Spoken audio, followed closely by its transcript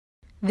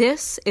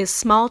This is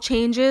Small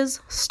Changes,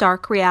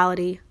 Stark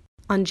Reality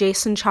on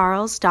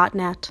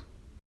jasoncharles.net.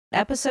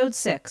 Episode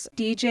 6,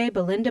 DJ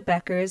Belinda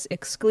Becker's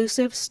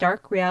exclusive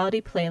Stark Reality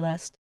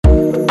playlist.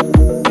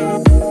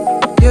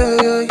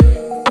 Yeah.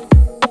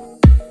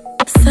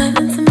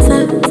 Silence him.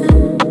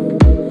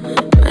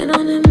 Right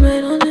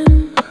on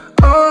him.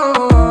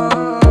 Oh.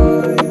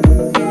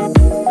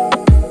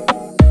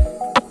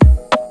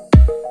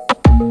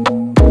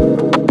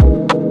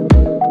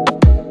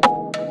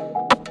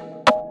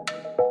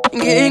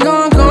 Getting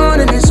gone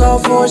and it's all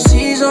 4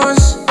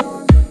 seasons.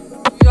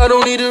 I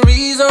don't need a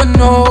reason,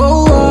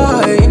 no.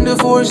 In the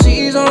 4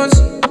 seasons,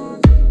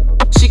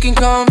 she can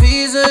come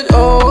visit.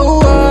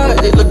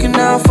 They looking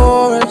out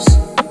for us.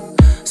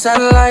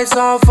 Satellites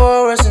all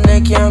for us and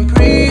they can't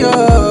pre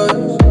us.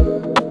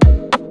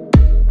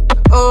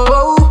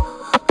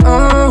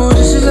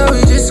 This is how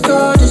we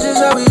disco, this is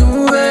how we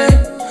move it.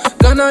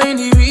 Ghana in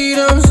the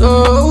rhythms,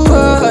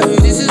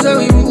 this is how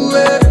we move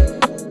it.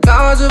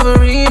 Cars of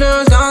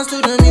arenas, dance to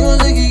the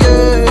music,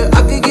 yeah.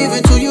 I could give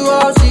it to you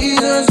all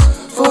seasons,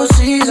 4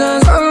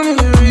 seasons, I don't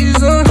need a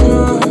reason,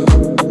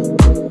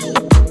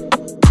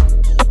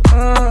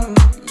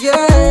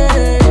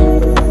 yeah.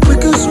 We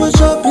could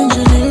switch up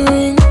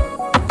engineering.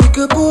 We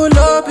could pull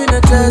up in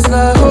a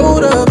Tesla,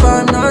 hold up,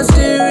 I'm not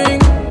steering.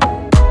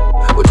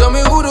 Well, tell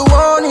me who the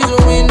one is a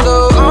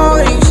window. Oh,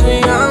 they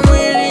say I'm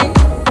winning.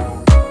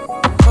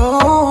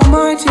 Oh,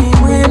 my team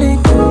winning.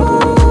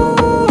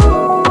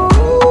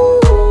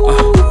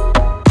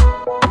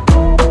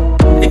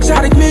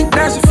 Exotic mink,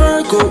 that's a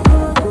fur coat.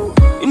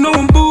 You know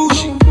I'm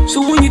bougie,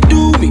 so when you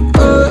do me,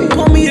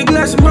 pour me a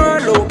glass of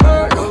Merlot.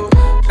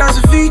 That's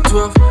a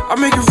V12, I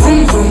make it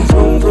vroom, vroom,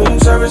 vroom, vroom.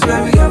 Service,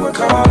 baby, I'ma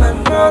call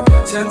them up.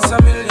 10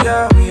 some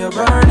million, we are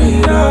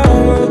burning up.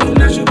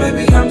 Looking at you,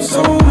 baby, I'm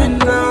so in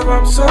love,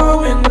 I'm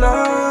so in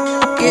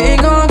love. Getting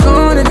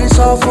gone and it's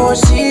all 4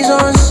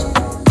 seasons.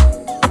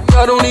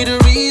 I don't need a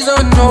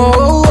reason,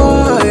 no.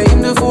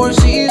 In the 4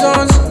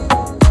 seasons,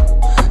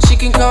 she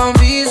can come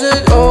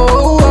visit,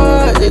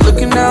 they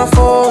looking out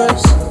for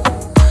us.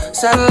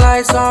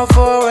 Satellites all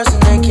for us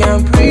and they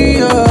can't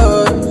pre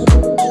us.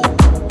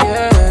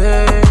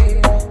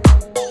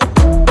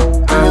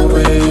 I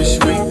wish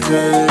we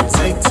could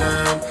take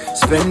time,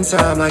 spend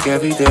time like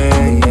every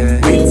day, yeah.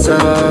 We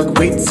talk,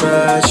 we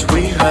touch,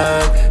 we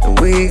hug, and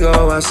we go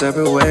our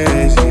separate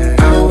ways, yeah.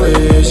 I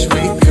wish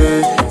we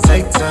could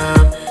take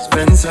time,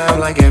 spend time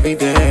like every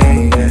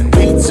day, yeah.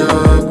 We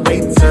talk,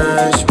 we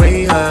touch,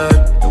 we hug,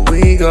 and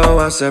we go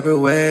our separate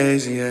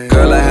ways, yeah.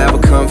 Girl, I have a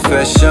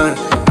confession.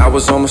 I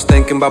was almost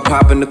thinking about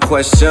popping the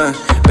question.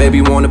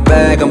 Baby want a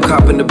bag, I'm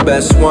copping the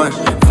best one.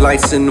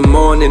 Flights in the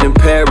morning in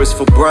Paris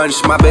for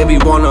brunch. My baby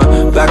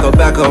wanna back up,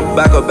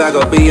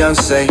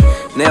 Beyonce.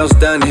 Nails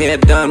done, hair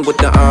done with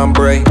the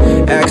ombre.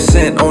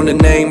 Accent on the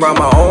name, ride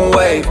my own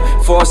way.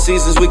 4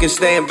 seasons, we can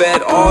stay in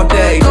bed all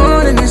day.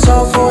 Gone and it's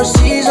all 4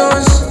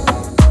 seasons.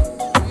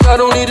 I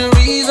don't need a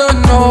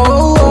reason, no.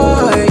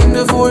 In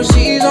the 4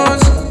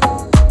 seasons,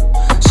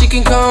 she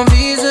can come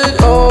visit,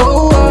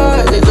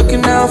 they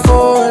looking out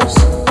for us.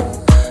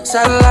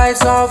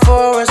 Satellites all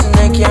for us and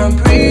they can't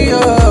pre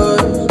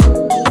us.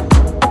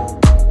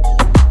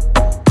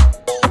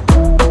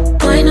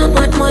 Wine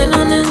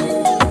on him.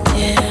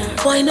 Yeah.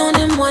 Wine on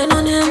him.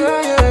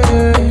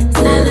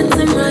 Silence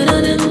him, right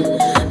on him.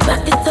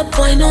 Back it up,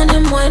 wine on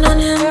him.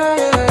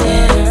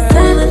 Yeah.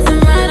 Silence him,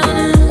 right on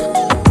him.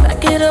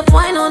 Back it up,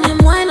 wine on him.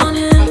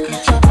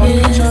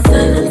 Yeah.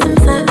 Silence him.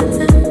 Right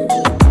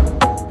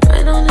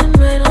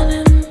on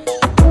him.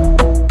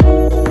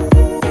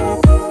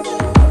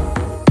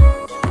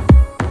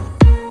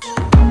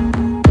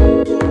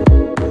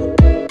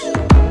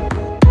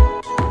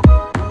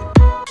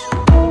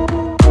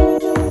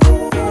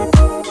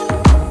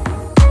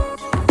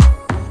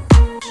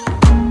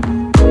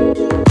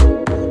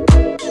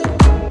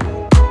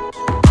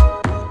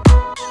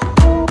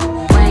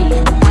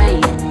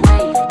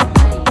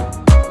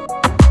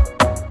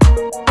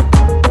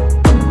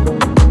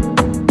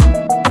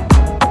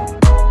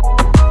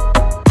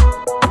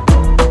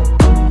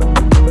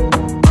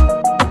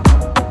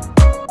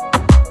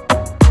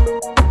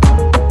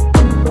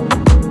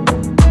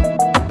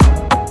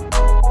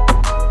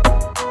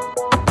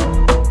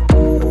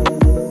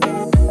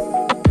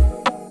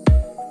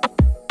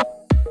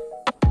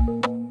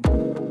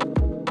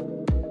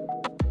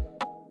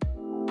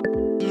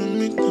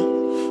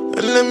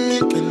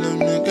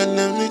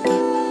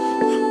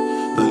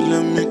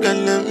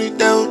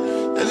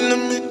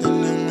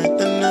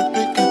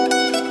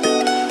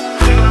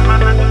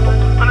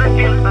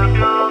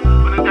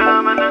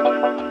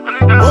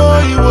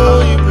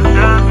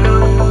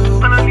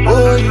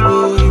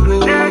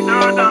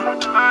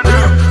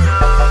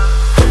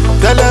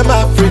 Tell them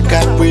Africa,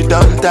 we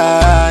don't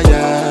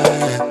tire.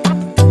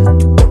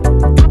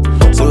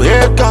 So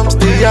here comes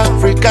the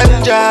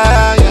African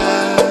giant.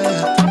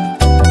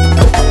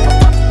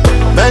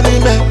 Many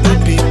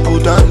people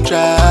don't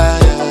try.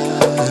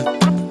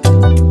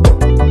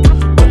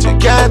 But you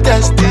can't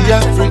test the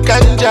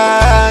African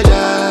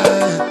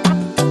giant.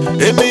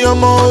 Emi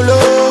omo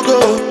olo.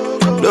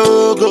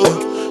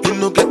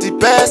 get the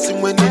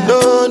person when you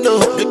know, no.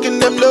 Making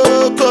them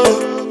loco,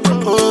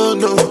 oh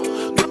no.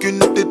 You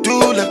know they do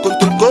like on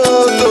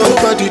go.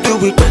 Nobody do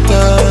it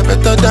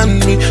better than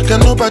me.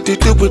 Can nobody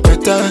do it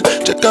better?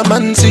 Check a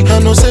man see. I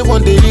know say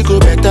one day he go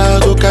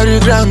better. Go carry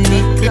Grammy.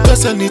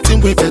 Because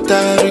anything way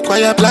better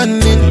require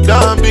planning.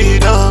 Don't be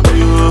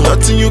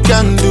nothing you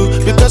can do.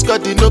 Because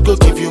God did not go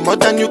give you more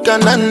than you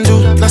can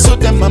undo. Now so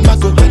them mama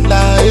go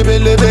hala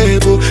ebele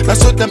bebo. Now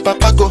so them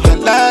papa go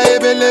hala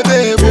ebele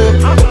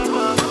bebo.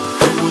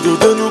 Obodo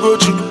denu go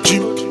chim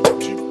chim.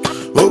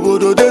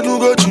 Obodo denu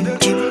go chim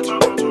chim.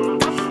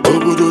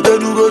 Obodo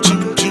denu go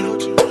chim chim.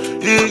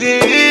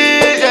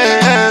 Yeah.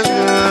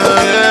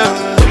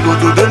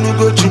 Obodo denu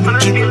go chim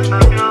chim.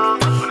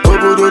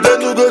 Obodo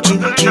denu go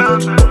chim chim.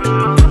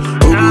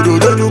 Obodo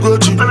denu go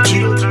chim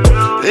chim.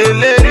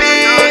 Le.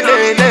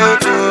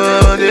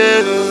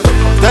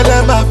 Tell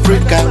them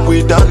Africa we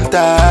don't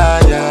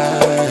tire.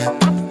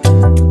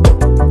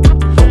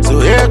 So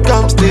here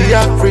comes the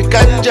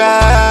African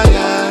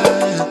giant.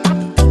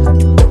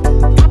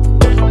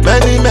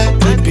 Many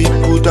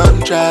people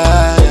don't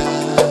try.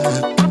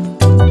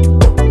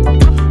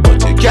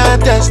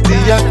 Can't test the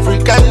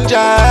African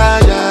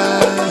giant.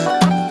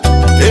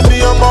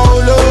 Baby, I'm all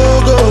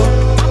logo.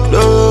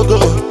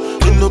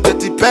 You know get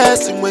the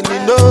person when you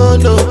know,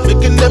 no.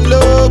 Making them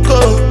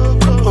loco,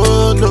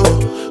 oh no.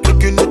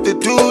 Make you know they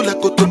do like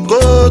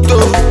Otokoto.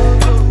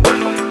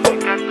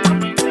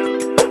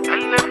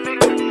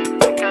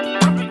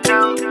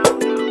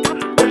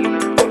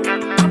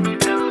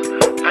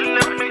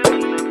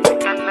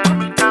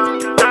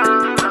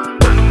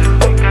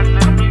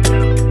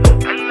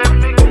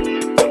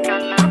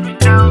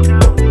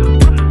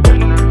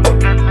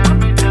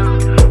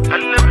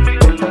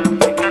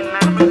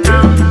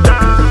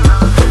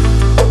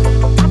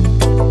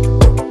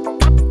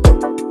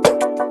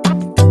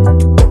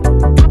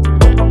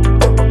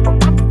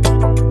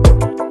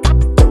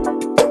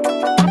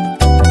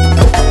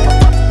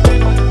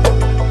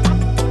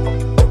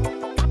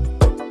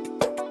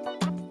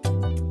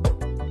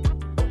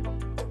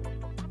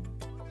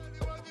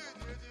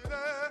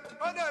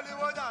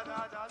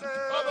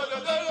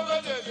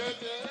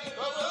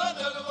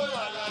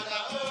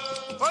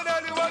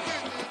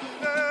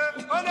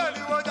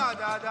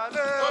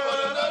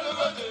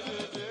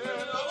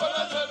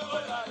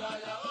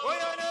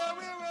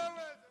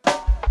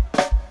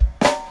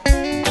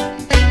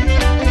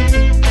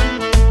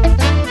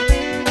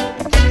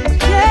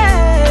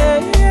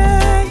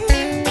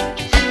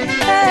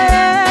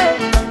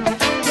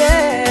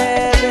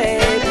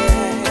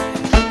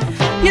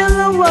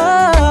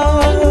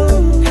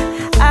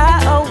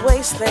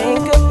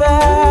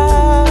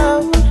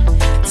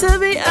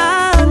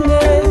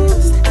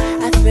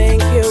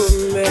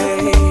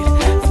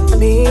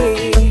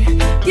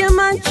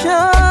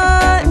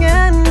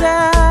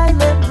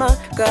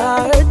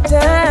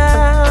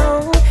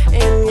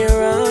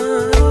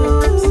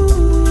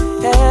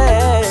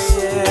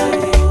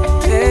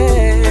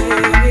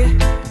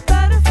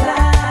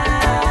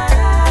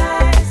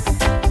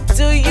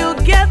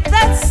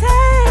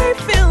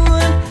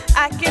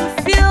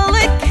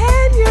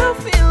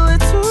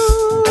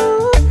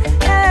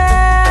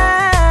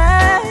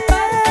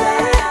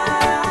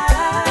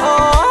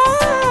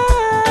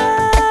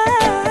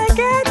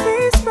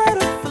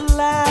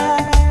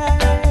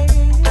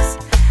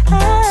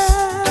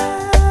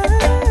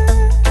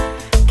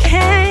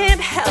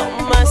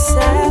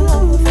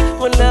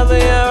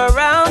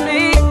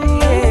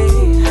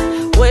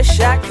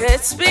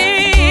 It's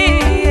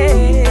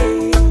me.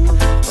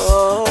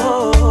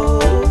 Oh,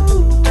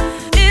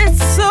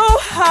 it's so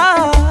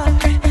hard.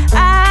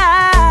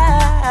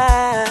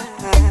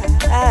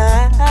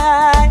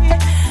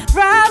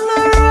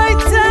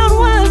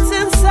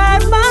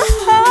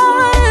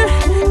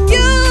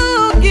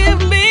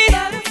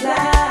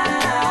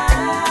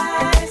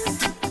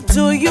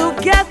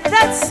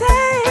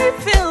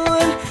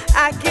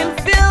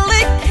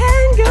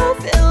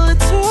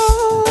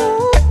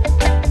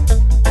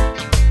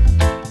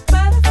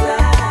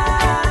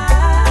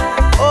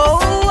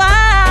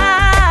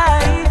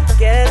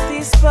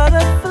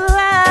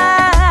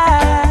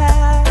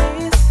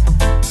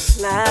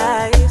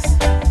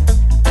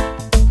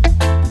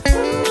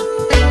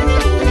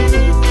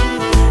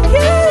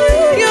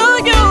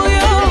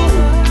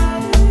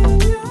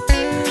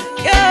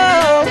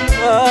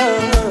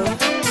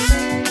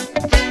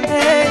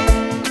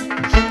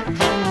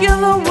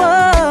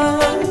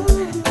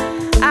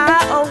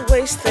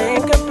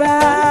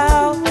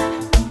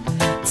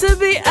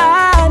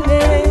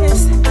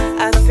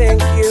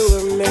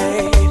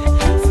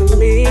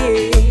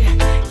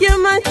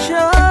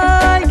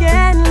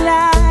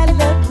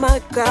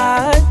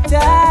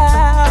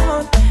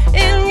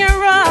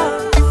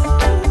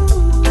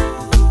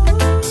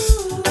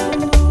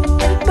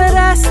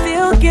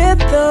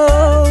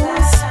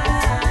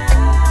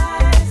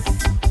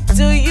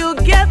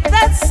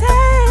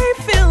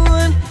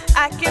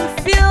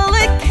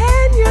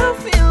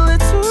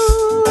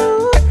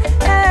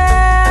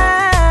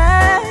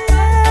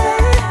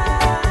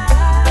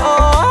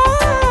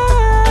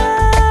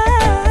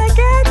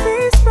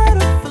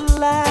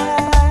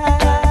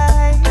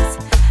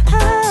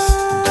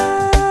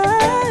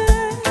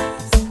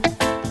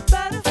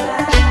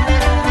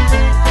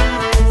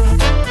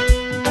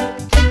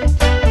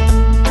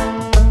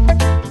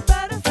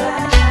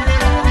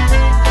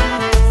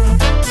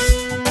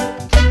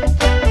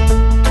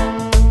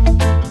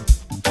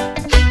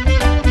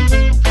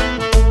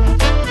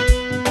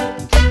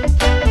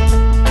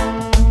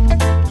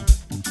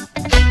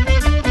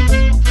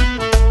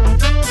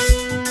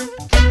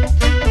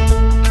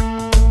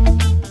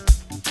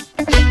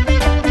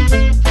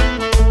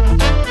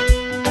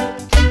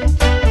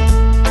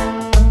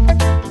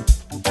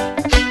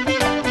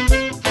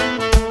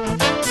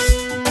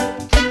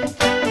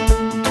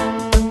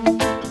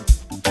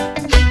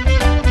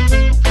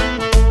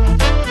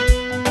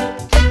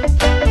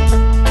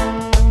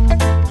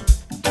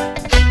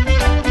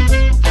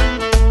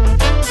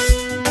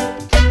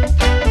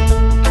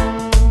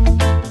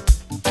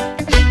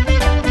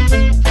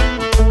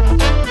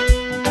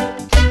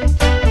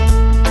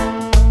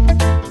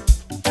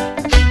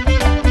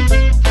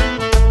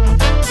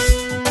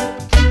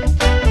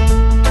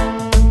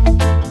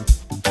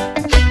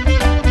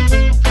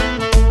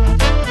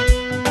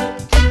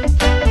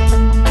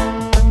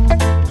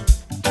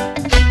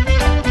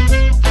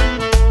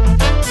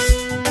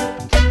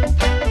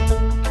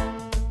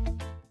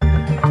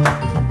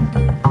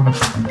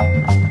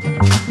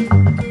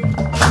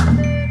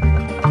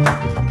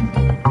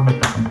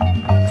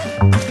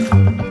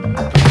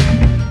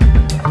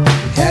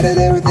 How did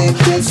everything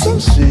get so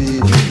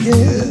sweet?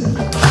 Yeah.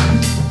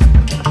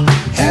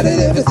 How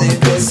did everything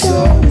get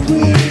so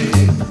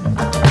weird?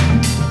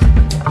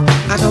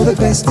 I know the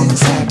best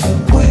things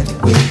happen when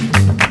we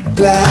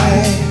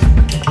fly.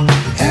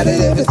 How did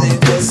everything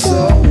get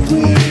so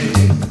weird?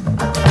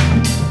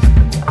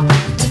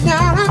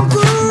 Tonight I'm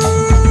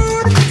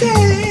gonna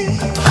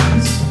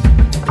dance,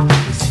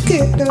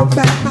 forget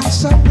about my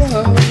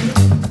sorrow.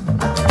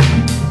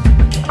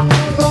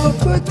 Gonna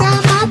put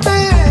down my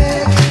bag.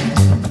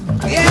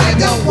 Yeah,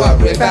 don't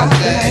worry about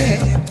that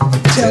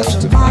till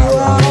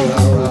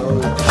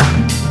tomorrow.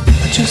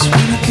 I just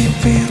wanna keep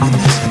feeling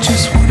this. I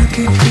just wanna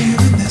keep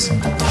feeling this.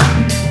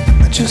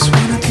 I just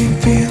wanna keep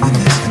feeling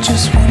this. I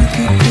just wanna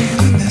keep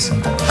feeling this.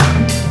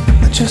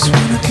 I just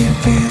wanna keep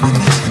feeling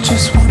this. I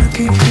just wanna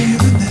keep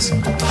feeling this.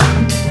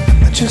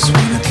 I just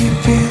wanna keep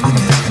feeling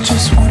this. I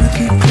just wanna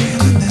keep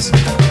feeling this.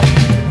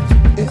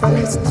 If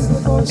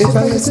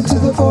I listen to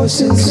the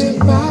voices in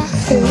my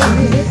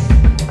head,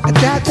 I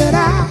doubt that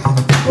I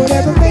would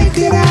ever make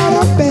it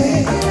out of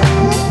bed.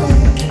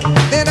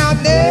 Then I'll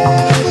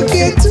never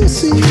get to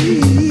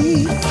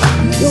see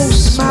your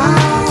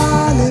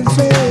smiling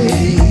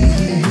face.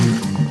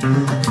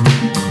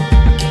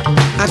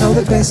 I know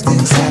the best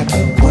things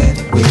happen when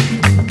we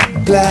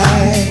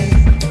fly,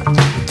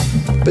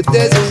 but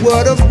there's a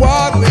word of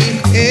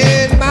worry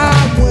in my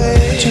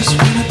way. I just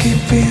wanna keep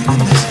feeling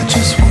this. I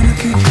just wanna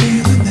keep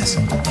feeling this.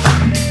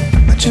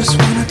 I just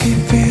wanna keep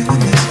feeling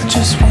this. I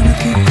just wanna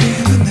keep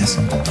feeling this.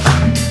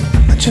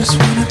 I just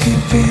wanna keep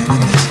feeling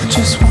this. I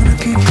just wanna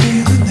keep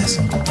feeling this.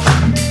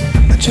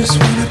 I just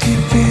wanna keep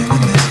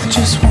feeling this. I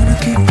just wanna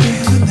keep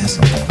feeling this.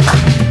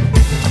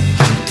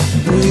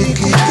 We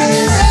can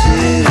get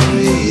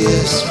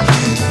serious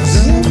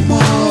when the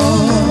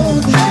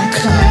morning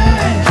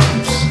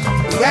comes.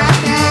 Right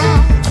now,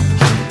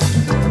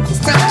 it's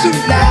time to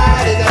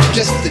light it up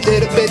just a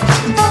little bit.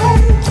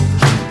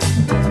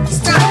 It's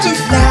time to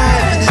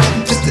light it up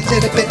just a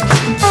little bit.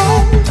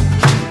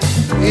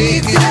 We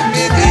can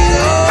make it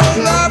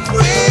all up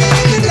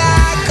when the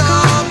light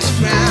comes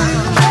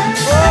around.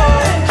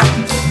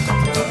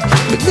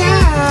 But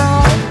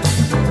now,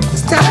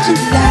 it's time to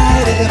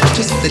light it up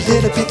just a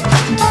little bit.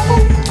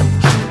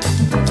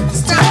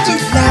 It's time to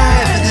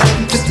light it up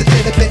just a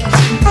little bit.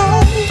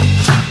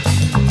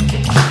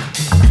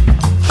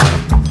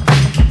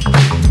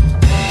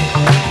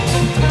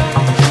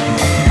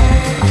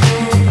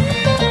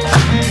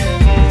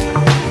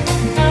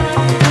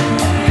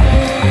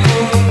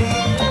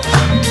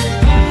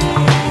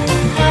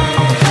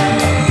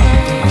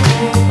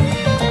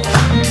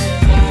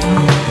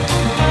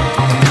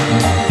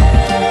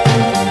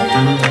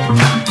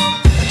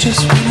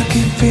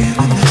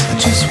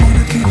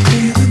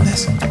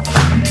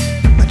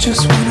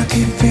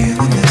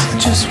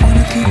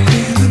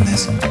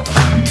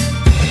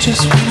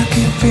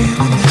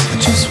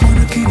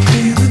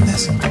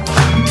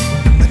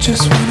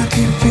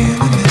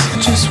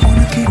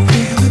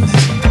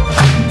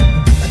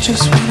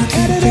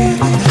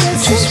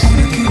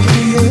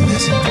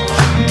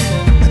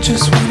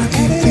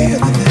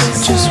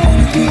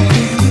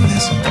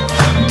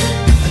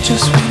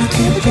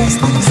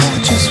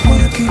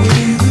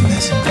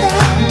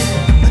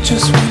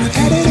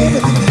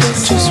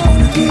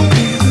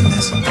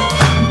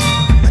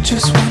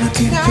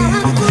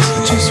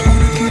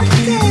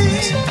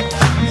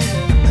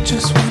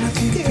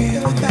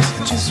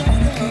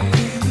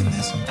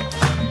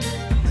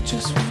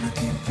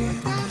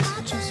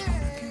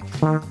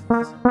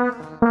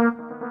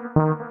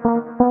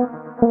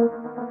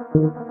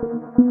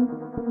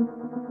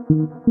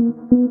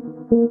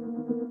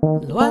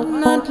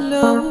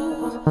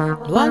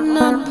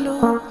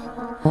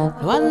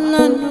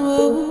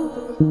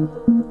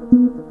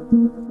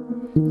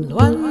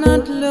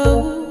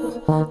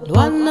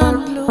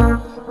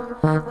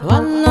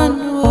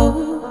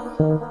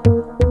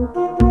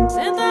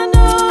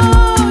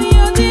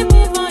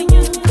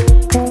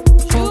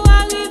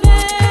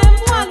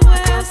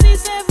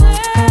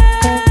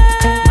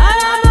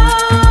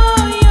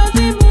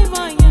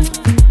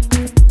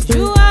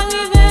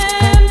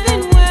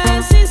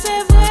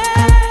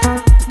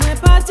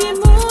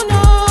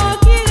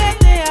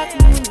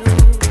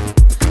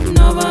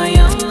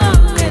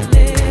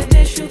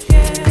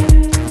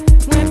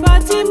 Mwen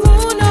pati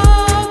moun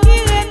ki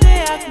rete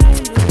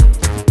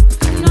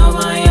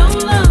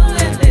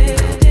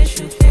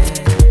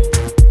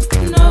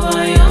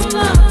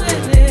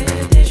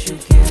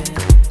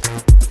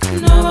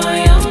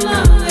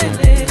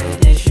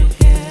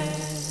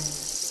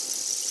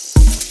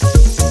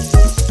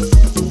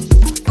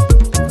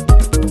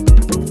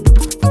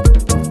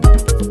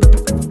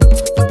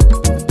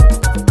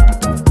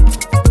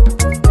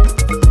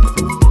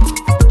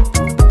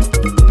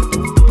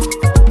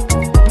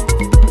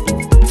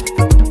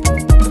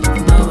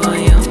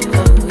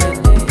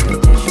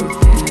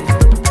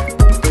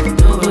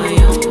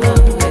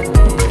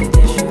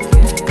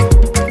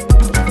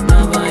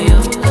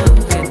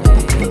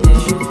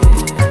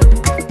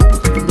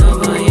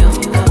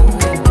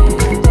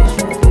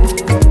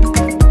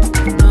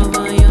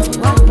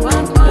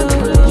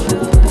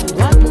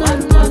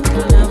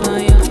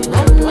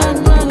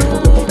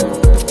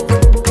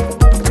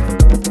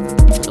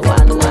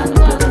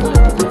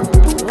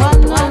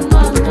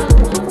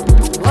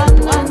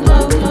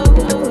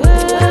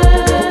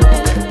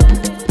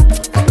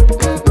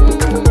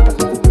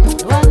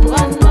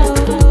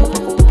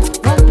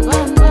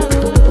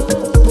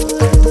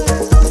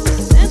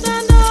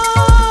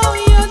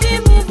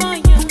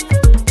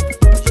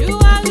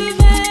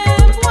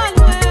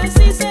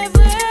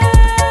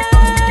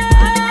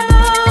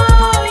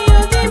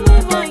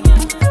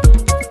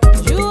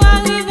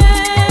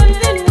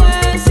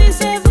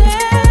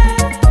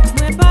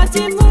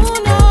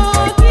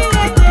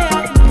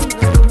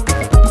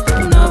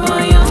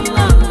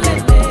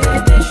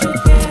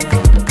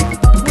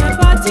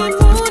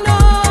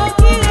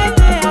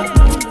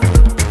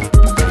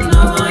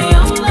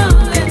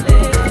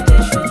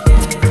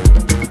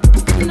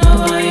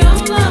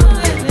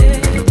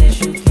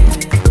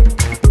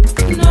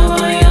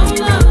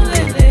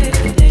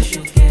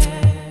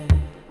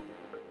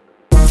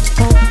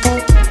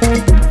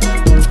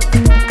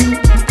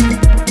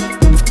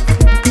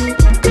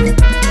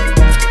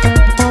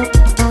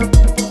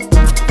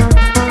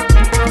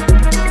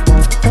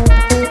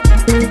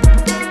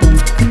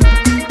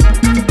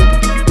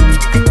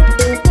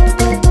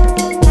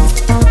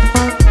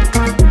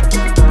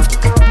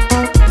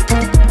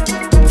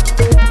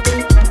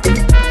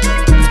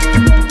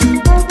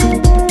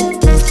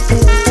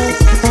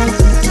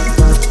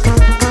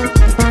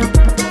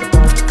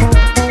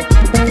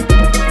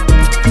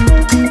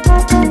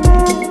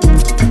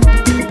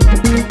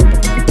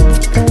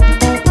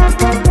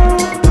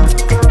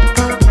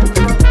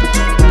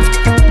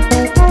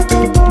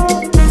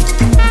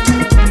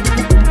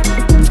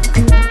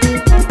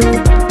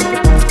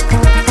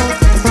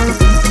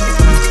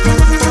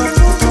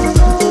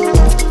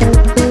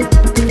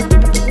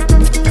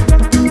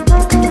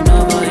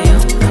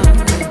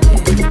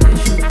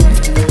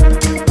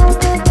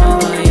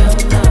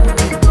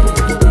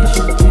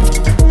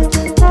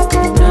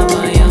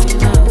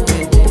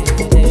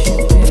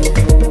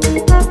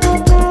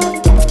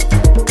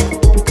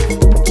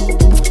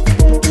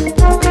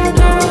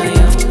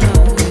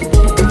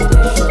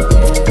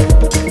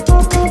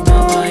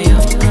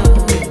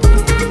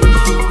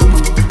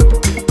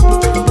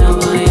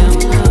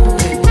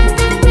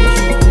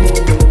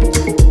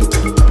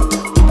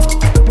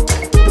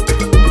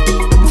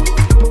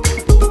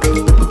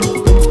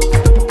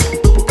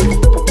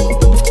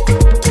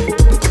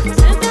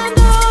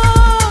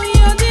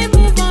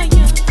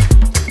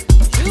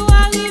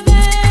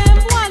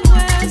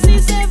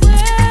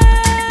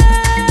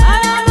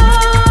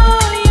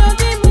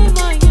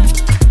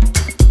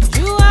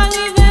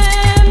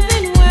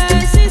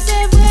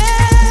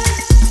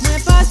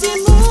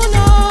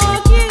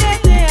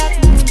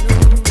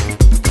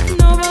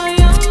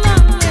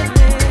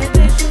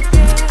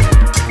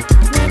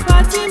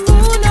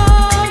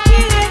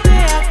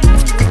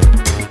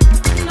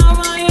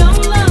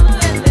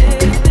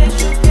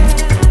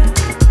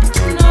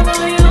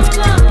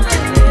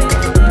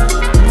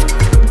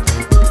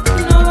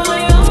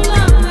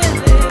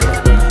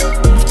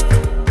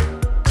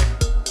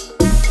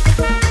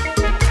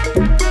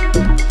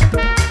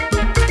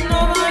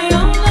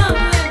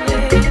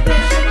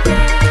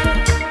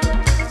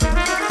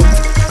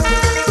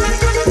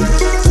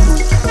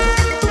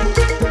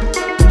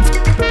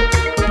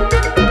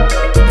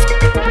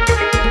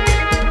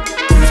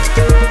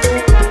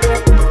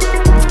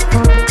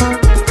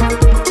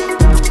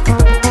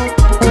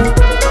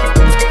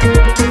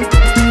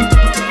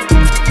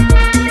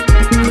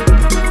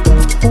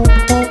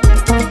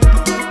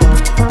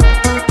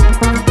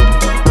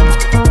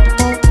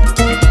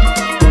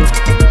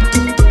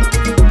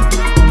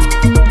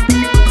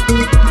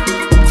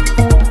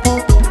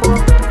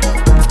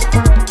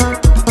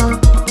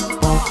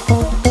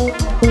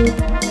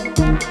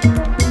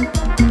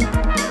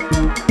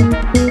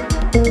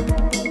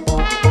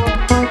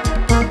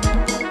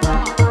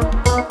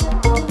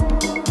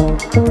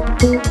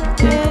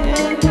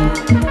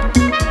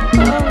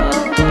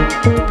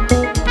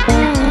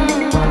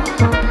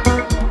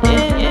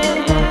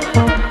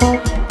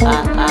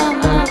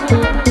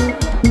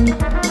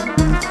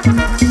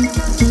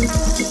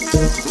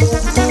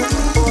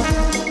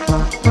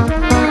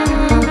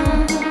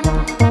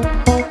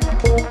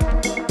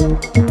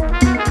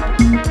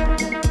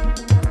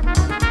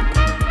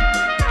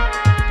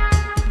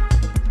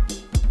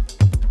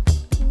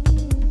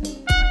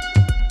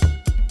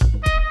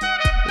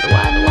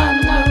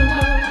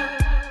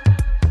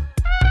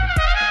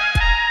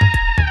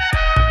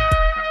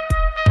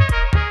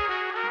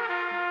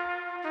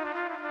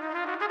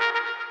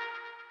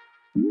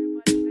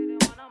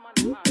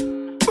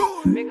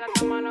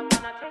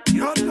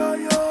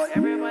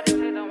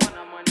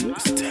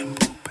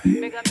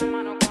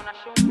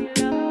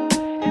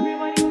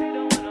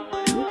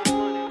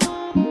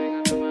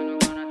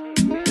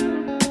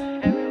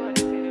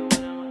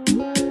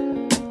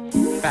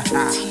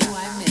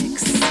TY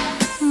Mix.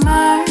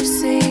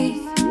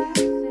 Mercy.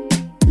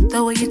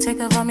 The way you take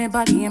over my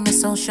body and my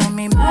soul, show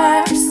me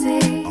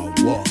mercy.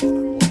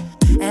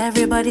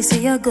 Everybody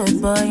say you're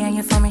good boy and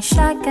you're from me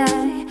shy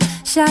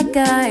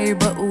guy,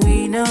 but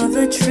we know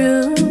the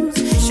truth.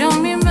 Show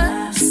me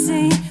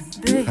mercy,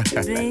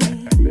 baby.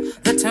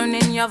 The tone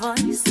in your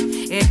voice,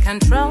 it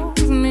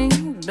controls me,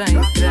 baby.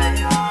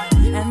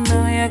 And the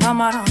way you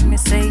come around me,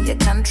 say you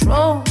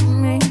control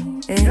me,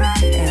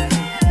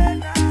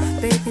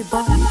 baby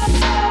boy.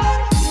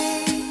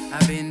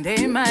 I've been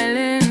day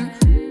miling,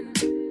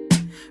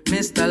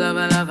 Mr.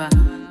 Lover.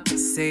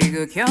 Say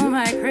you cure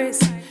my Chris.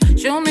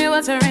 Show me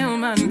what a real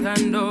man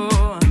can do.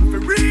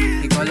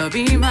 He gonna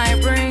be my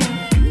brain,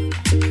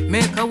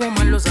 make a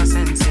woman lose her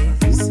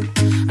senses.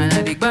 And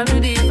I dig the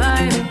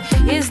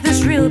vibe. Is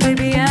this real,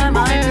 baby? Am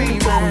I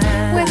dreaming?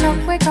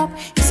 Wake up.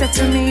 He said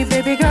to me,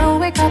 baby girl,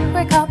 wake up.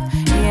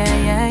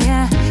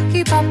 Yeah.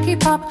 Keep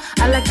up.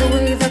 I like the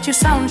way that you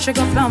sound,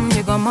 sugar plum.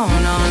 You go moan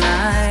all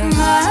night.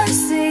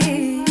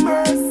 Mercy.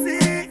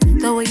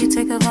 The way you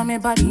take over my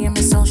body and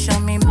my soul, show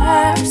me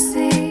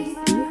mercy.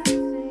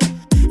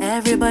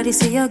 Everybody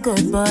say you're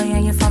good boy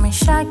and you're from me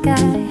shy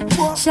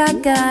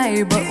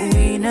guy, but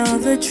we know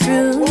the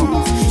truth.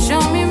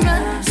 Show me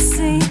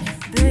mercy,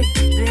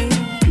 baby.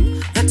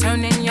 The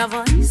tone in your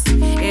voice,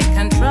 it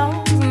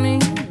controls me,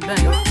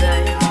 baby.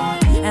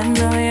 And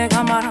the way you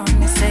come around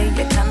me, say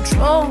you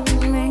control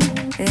me,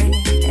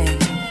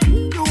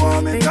 You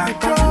want me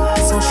control?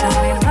 So show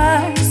me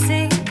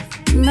mercy.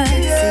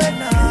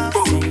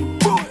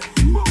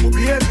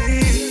 Baby,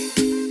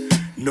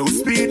 no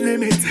speed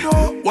limit.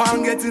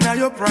 One get in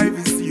your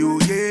privacy,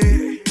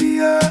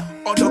 yeah.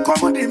 Oh, don't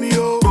come with me,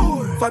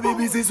 For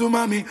baby, this is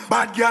mommy.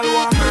 Bad girl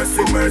want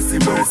mercy.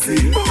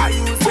 I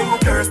use so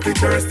thirsty.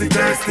 See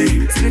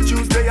the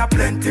Tuesday are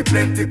plenty.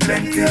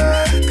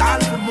 Call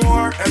for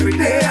more every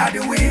day of the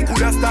week.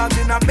 Could have started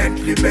in a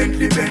Bentley.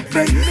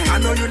 I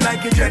know you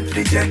like it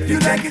gently.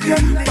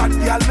 Bad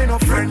girl, me no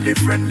friendly.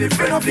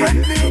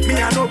 Me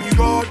I know be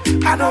God,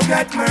 I know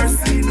get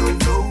mercy, no.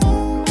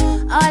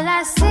 All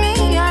I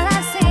see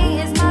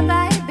is my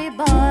baby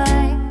boy.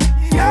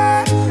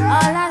 Yeah.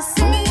 All I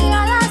see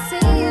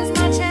is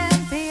my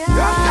champion.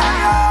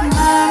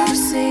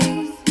 Mercy.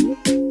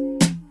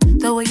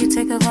 The way you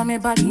take over my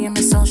body and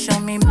my soul, show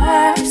me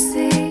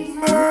mercy.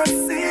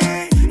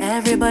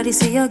 Everybody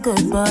say you're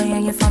good boy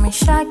and you're from me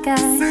shy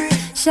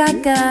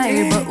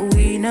guy, but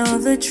we know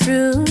the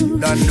truth.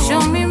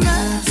 Show me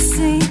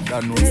mercy.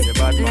 That knows the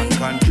bad man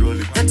control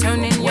it. The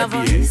tone in your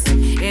voice,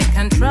 it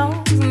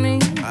controls me,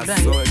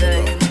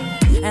 baby.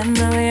 And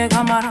the way you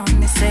come around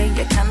me, say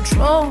you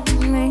control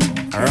me.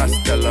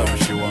 Rasta love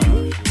she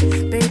want.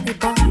 Baby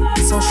boy,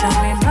 so show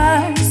me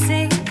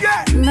mercy.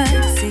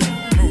 Mercy.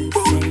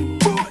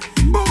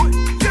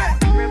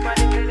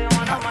 Everybody say they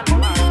want a man.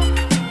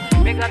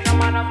 Make a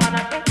man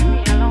take me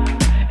along.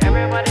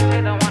 Everybody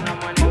say they want a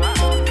money man.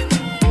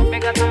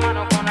 Make a man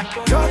gonna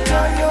show me.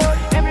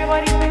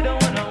 Everybody say they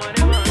want a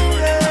money man.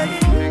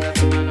 Make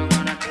a man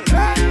gonna take me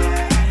along.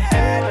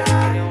 Everybody say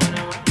they want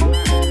a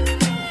money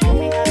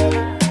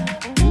man.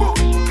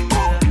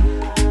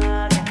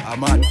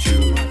 I'm at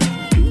you.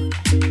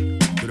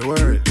 To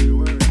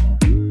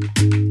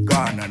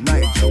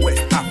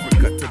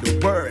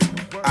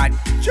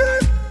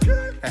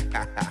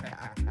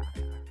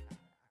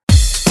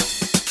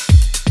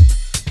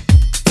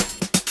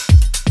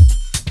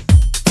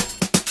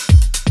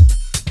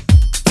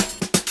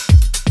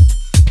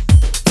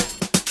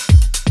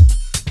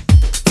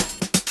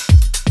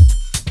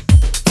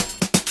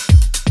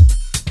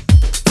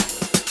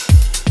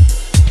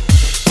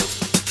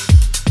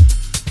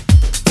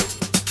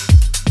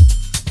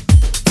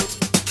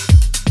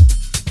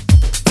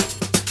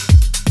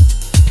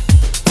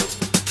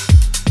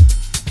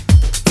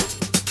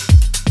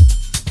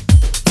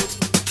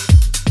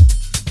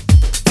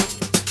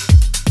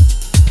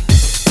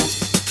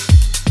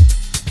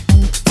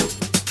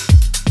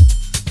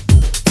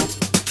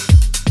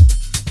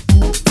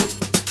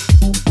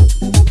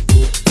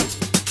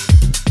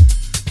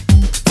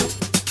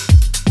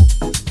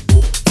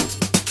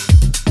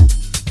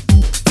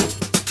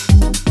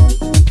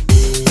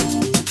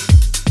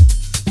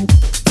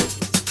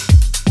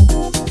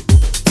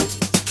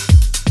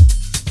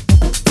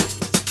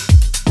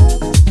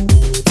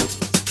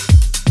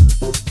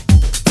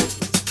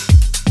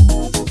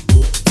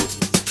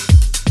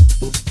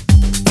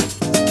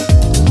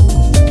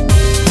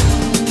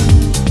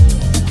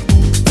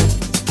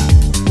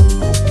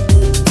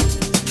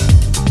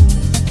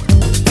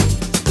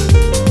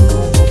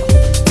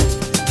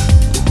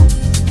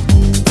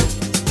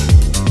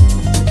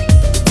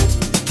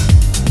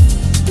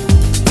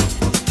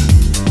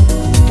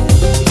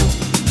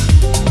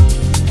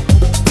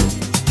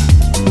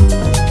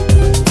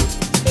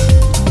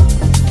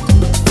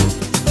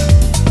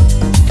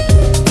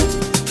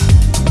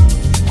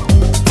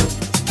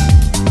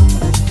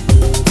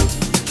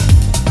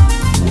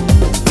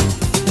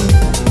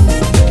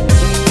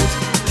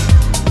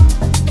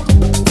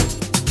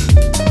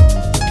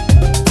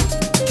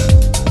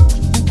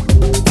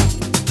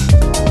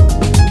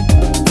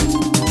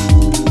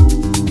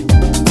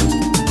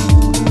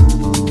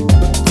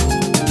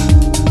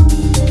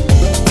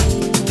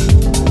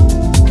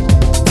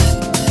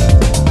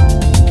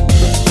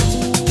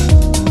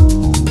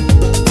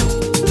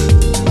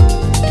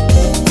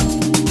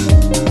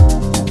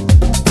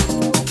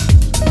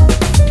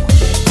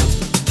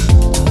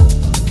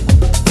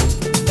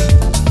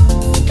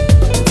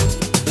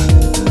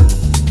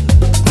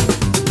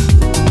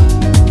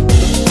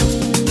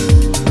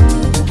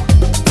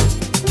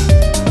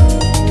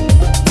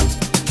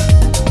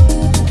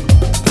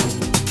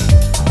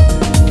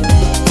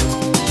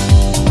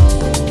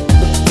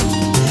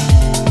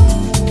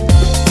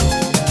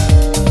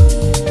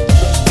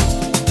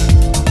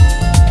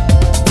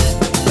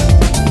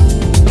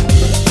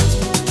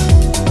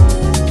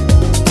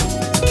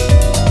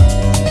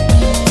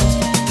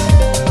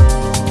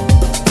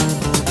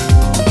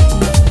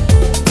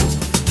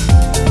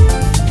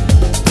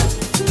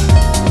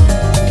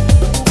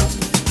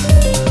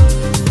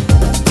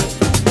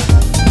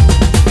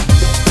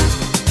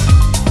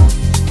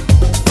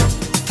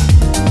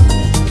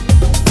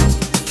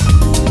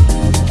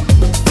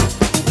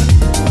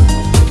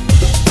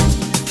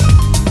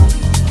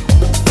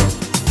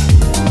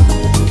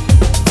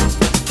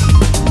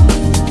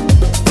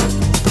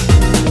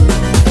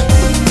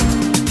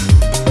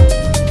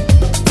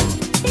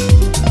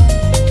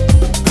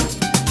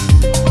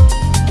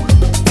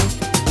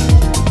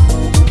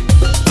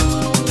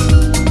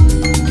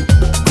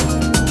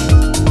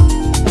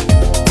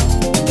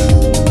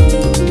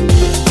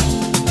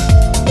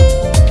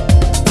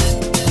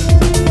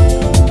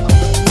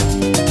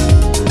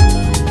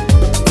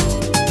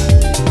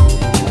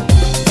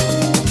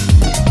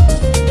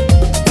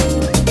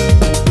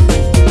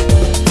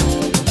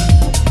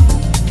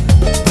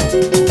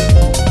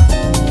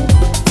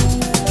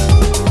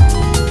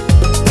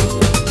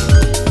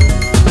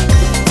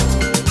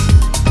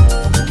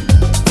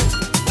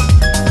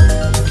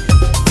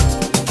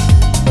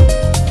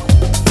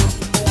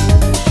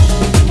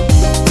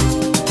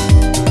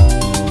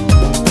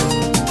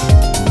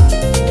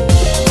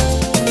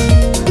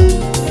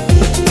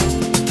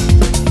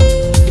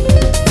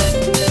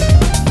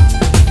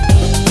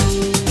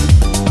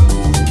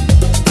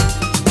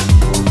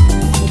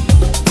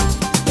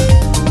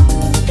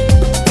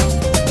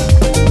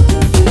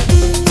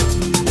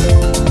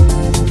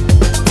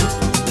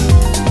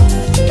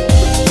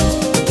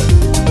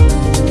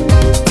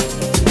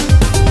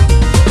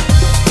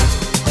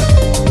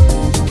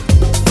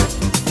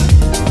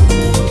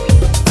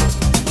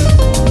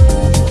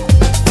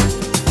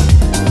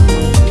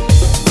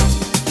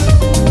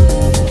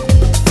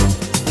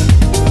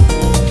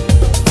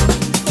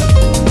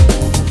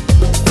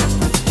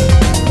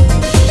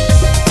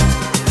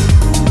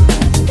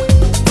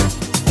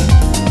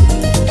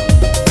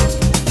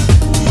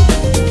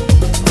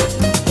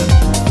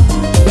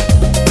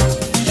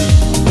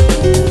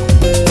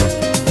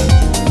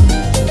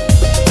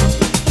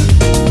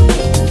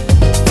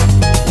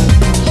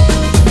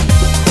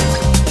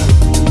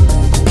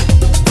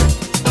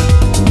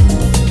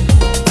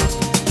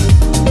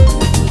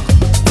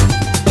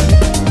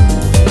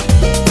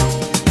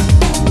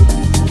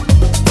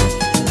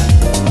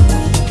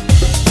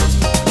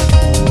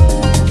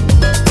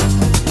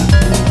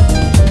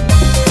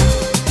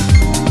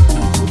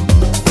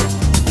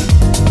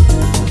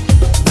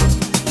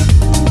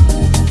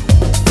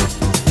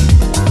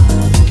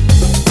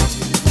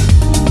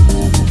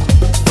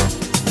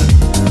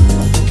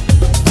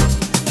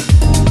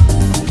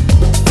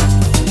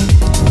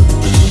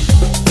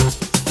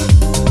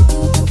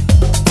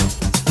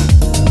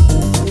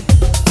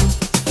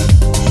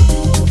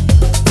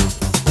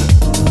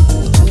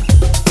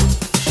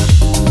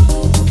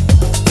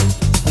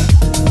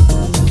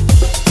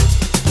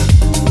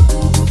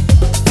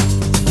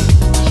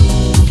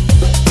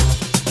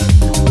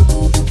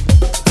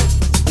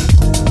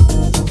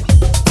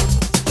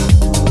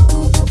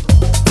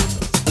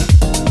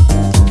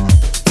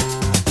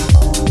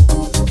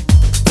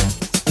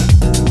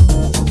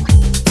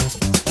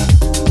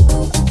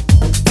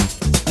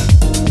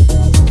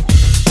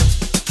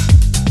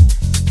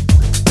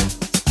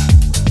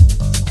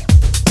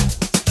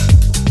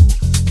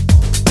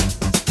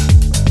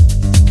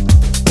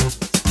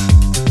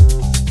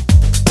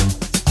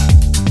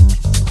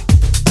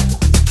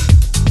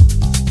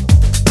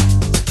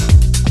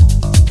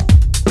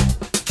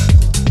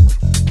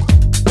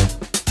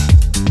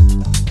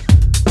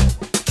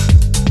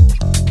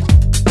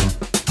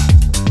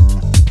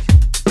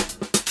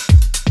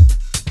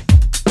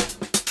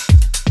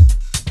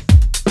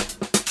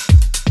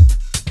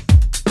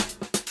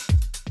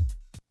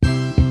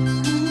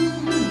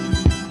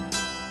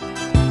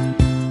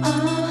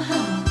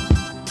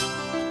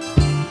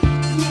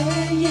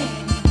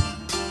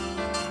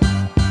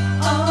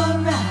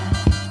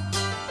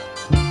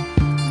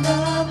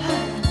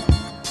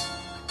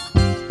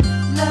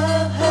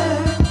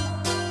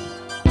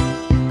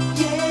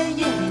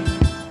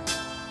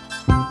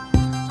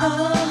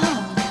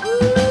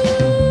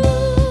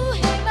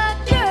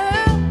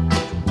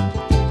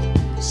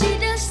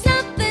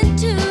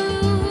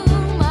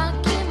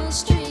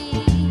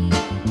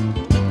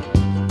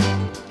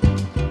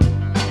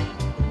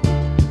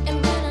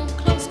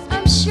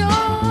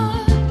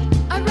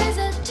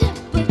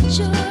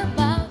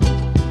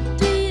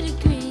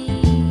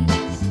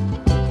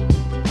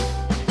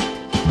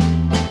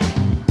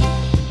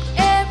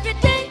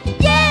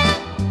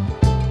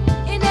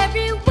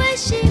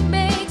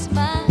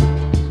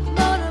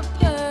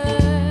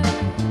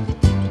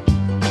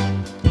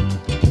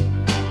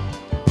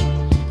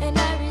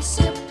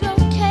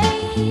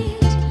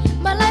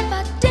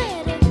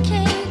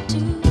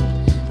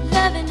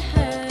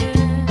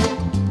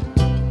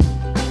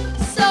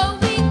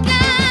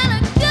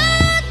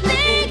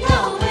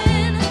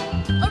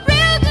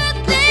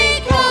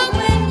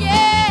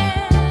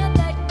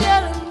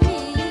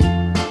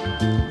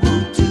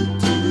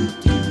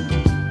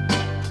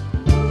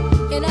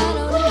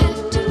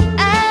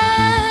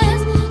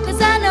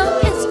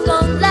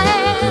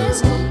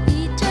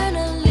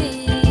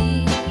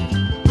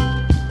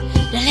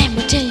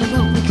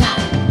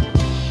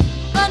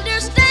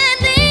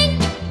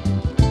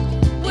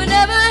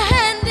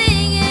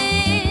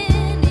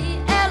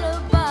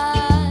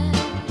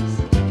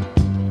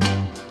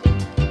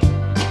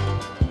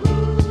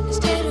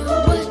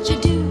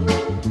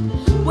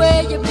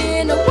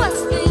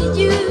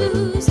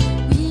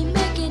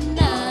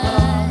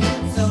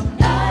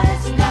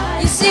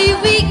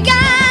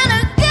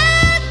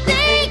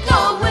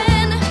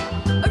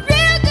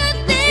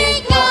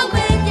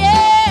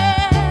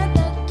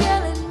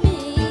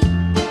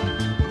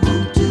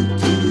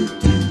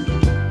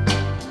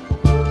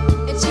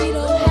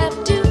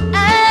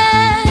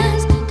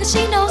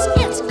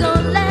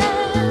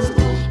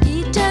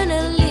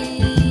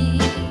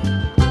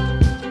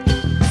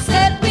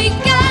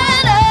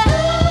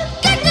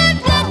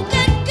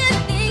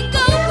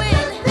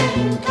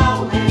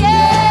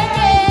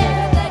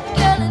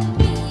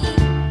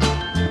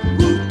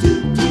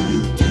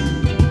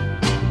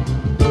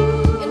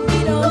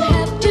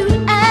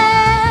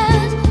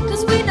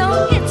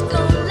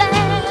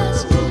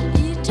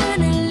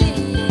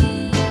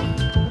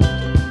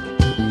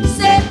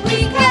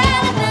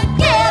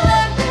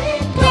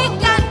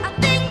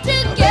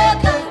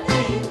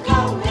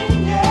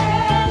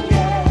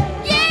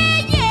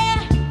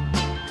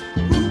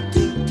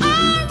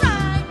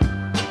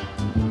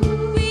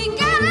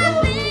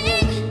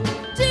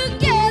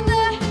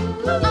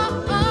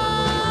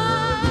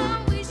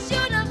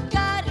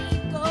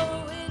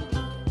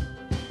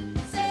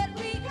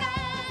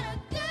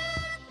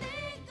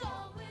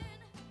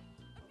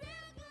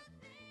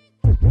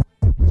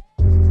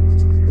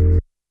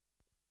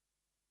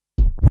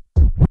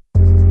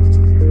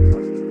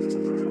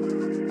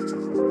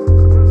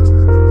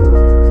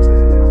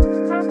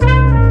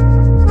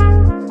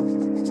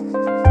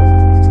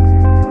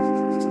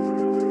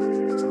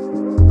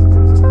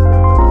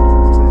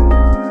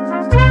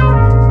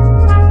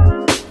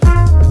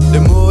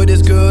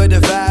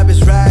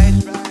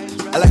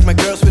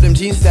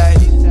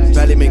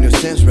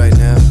sense right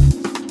now.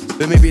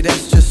 But maybe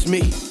that's just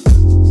me.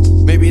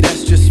 Maybe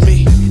that's just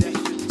me.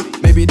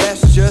 Maybe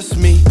that's just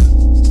me.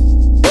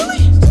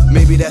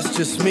 Maybe that's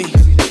just me.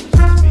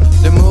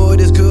 The mood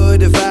is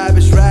good, the vibe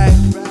is right.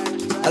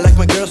 I like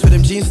my girls with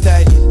them jeans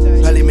tight.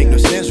 Probably make no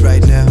sense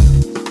right now.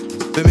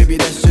 But maybe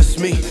that's just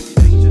me.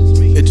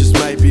 It just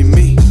might be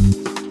me.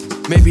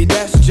 Maybe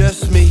that's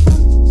just me.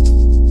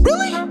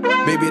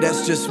 Maybe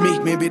that's just me.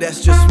 Maybe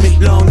that's just me.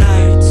 Long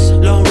nights,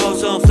 long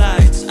roads, long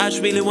flights. I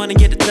just really wanna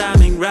get the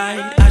timing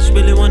right. I just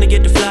really wanna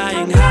get the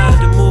flying high.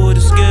 The mood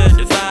is good,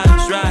 the vibe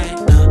is right.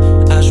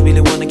 I just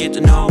really wanna get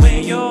to know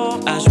you.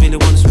 I just really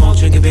wanna smoke,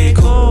 drink, and be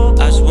cool.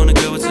 I just wanna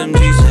go with some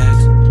G-Sex.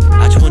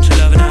 I just want your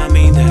love and I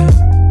mean that.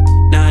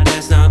 Nah,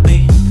 that's not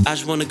me. I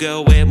just wanna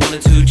go with 1 or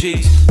 2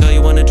 G's. Girl,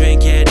 you wanna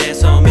drink? Yeah,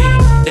 that's on me.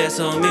 That's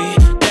on me.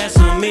 That's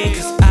on me.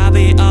 Cause I'll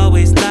be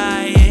always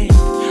lying.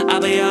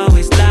 I'll be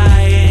always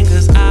lying.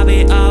 Cause I'll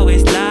be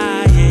always lying.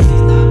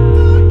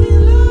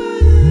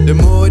 The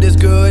mood is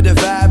good, the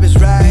vibe is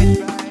right.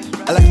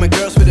 I like my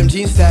girls with them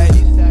jeans tight.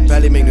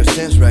 Probably make no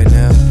sense right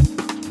now.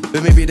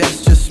 But maybe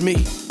that's just me.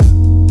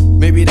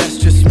 Maybe that's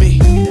just me.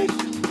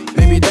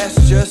 Maybe that's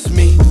just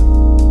me.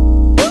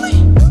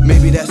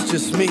 Maybe that's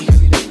just me.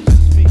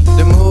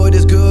 The mood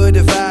is good,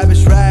 the vibe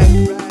is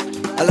right.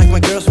 I like my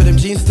girls with them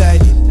jeans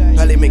tight.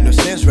 Probably make no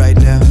sense right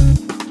now.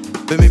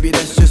 But maybe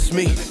that's just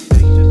me.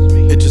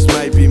 It just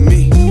might be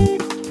me.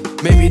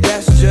 Maybe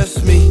that's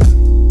just me.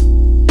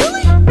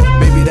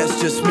 Maybe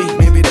that's just me.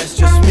 Maybe that's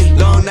just me.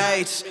 Long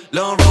nights,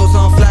 long roads,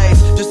 long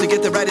flights, just to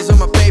get the writers on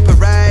my paper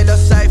right.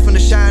 Lost sight from the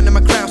shine of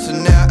my crown, so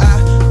now I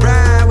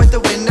ride with the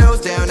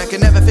windows down. I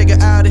can never figure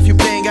out if you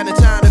ain't got the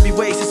time to be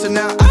wasted, so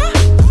now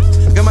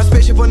I got my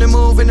spaceship on the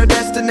move and no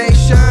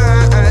destination.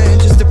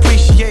 Just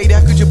appreciate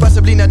how could you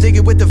possibly not dig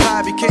it with the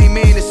vibe you came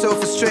in? It's so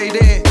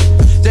frustrating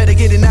that they're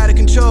getting out of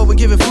control when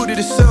giving food to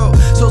the soul.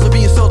 Souls are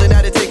being sold and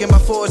now they're taking my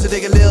force. So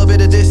take a little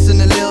bit of this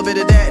and a little bit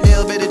of that,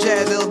 little bit of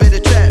jazz, little bit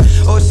of trap.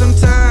 Or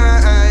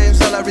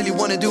sometimes all I really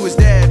wanna do is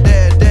that.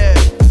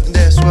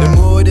 That's why the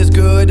mood is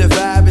good, the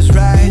vibe is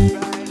right.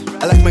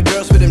 I like my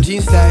girls with them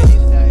jeans tight.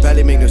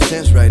 Probably make no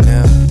sense right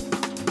now.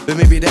 But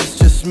maybe that's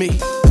just me.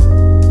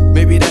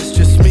 Maybe that's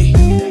just me.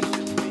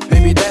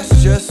 Maybe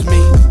that's just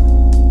me.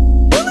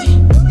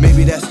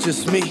 Maybe that's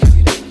just me.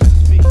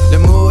 The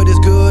mood is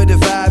good, the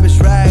vibe is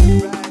right.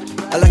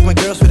 I like my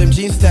girls with them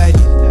jeans tight.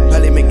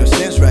 Probably make no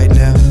sense right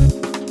now.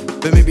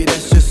 But maybe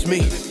that's just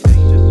me.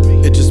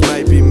 It just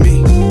might be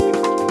me.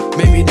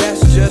 Maybe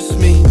that's just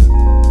me.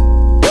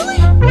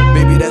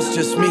 Maybe that's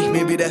just me.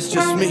 Maybe that's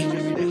just me.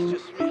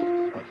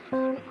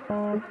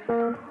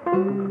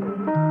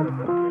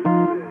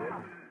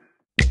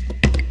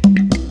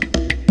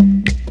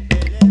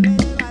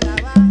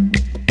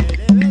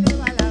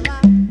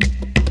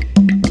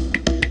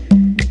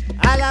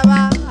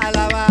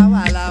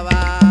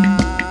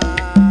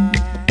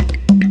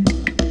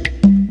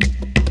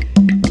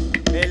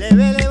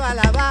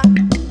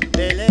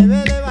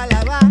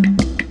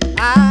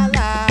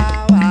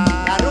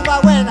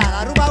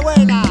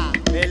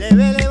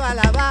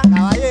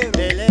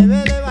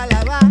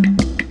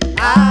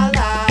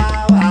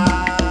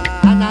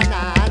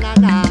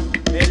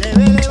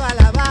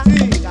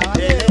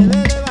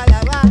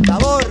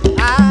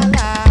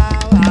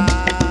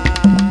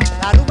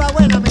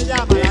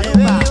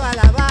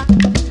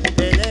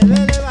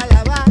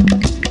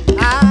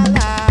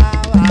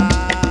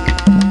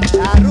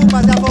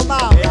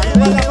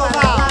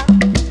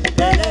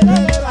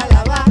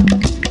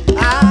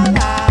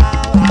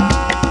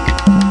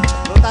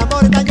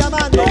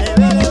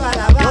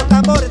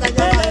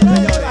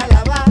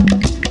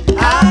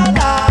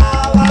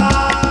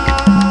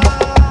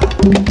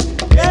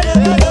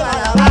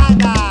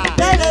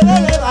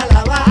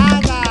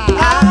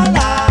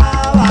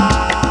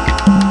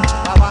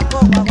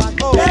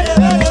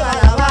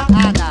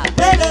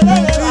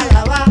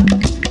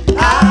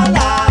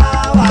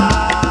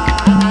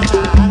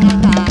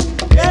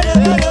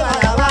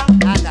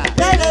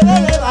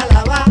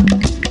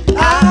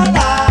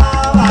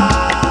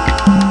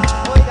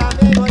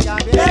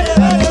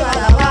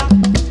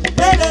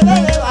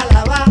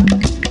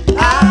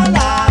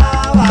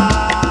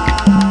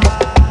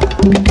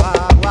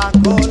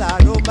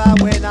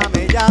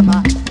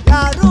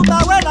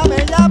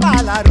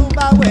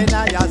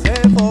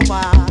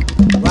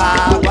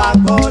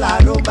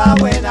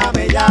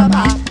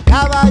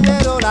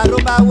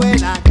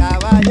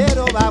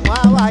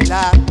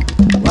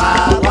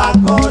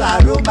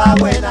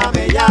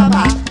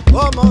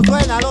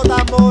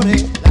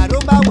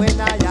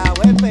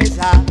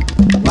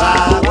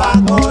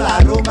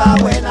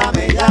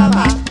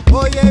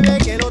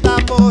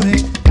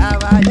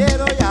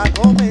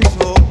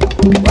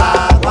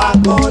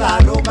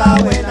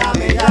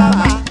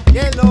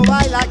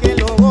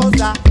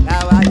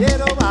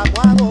 Caballero, vamos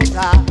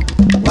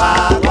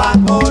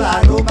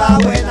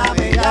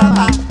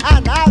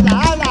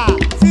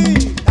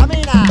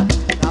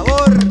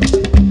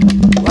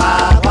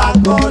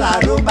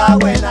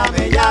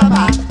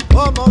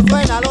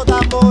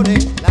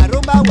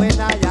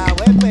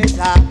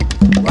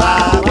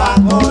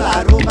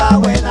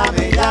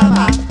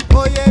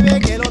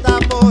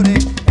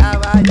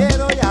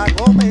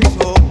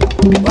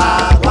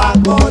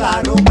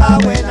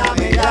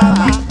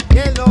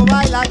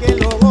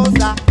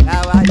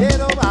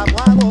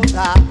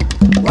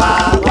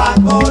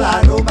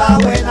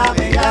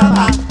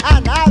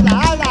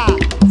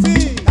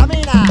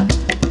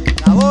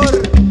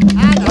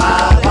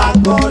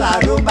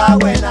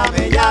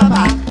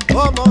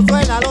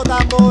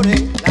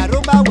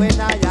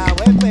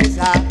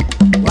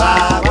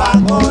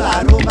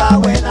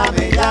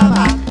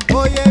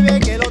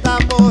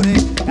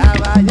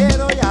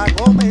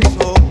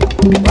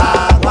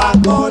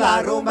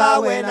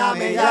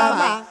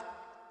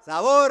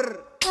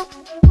Sabor.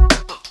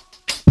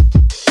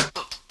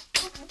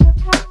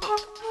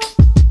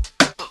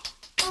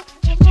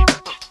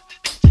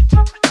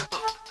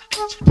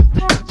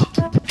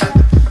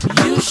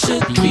 You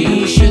should be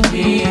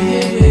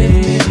here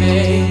with me,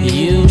 babe.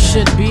 You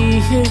should be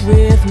here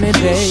with me,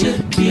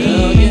 babe.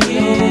 Girl, you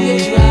know you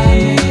drive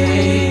me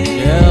crazy.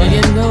 Girl,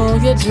 you know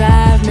you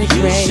drive me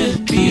crazy. You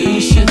should be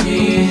here with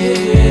me,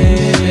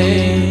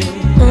 babe.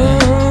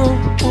 Ooh,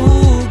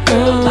 ooh,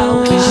 girl,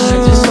 I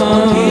just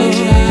want you to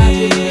drive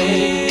me crazy.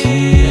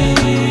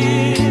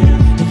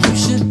 You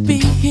should be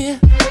here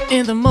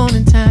in the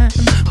morning time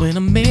when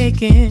I'm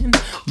making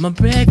my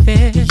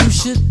breakfast. You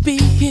should be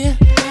here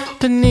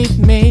beneath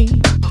me,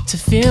 to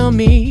feel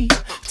me,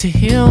 to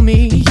heal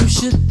me. You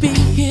should be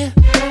here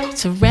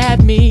to wrap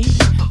me,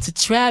 to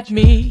trap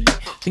me,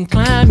 then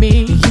climb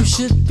me. You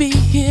should be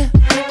here.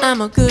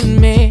 I'm a good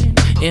man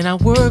and I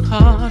work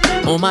hard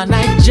on my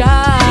night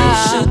job. You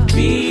should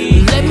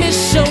be. Let me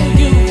show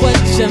you what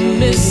you're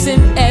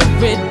missing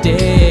every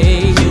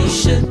day. You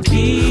should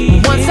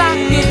be. Once I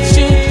hit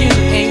you, you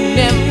ain't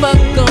never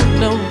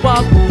gonna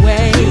walk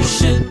away. You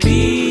should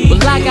be.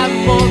 Well, I got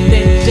more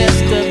than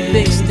just a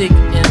big stick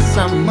and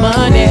some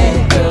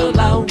money. Girl,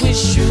 I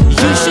wish you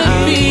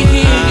should be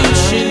here. You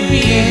should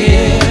be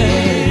here.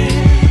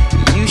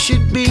 You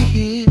should be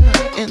here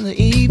in the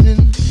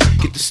evening.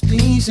 Get the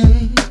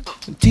sneezing,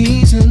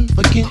 teasing,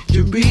 forget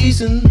your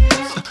reasons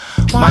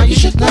why you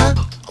should not.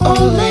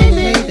 Oh,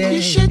 lady,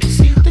 you should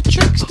see the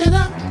tricks that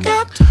I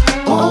got.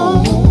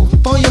 Oh,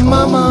 for your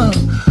mama,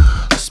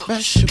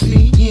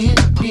 especially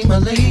be my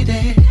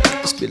lady.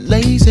 Let's be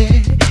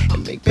lazy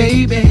and make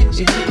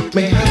babies.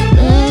 May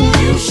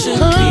you should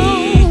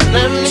be.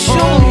 Let me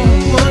show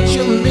you what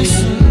you're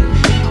missing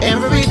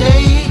every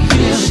day.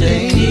 You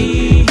should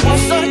be.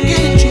 Once I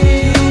get you,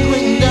 you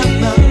ain't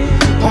never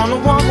on the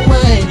walk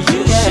away.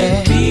 You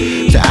should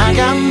be. So I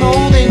got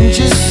more than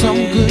just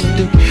some good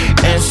dick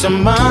and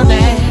some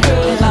money.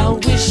 Girl, I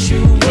wish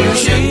you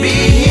should be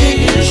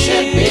here. You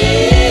should be.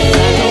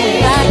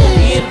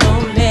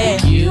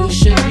 You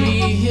should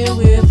be here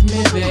with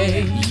me,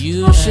 babe.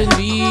 You should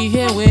be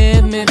here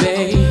with me,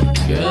 babe.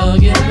 Girl,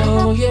 you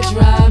know you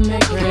drive me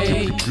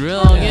crazy.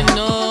 Girl, you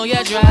know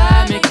you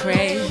drive me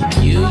crazy.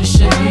 You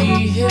should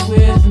be here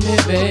with me,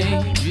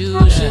 babe.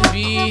 You should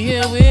be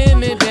here with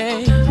me,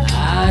 babe.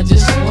 I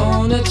just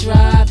wanna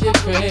drive you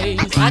crazy.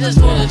 I just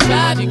wanna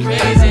drive you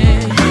crazy.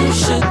 You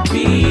should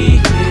be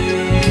here.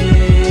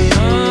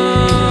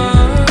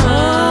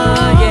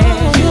 Yeah.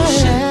 You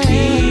should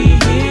be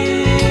here.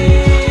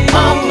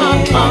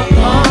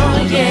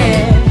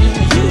 Yeah.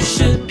 You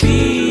should be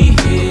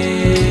here.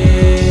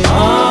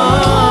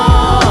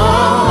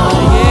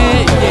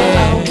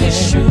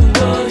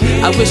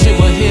 I wish you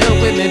were here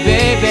with me,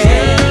 baby.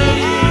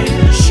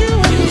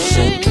 You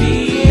should be.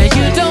 Now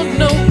you don't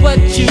know what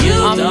you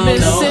are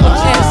missing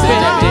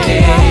every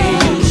day.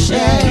 You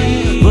should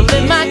be. Well,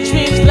 in my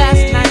dreams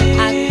last night,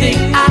 I think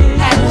I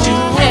had you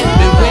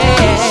everywhere.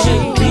 You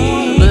should be.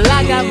 But I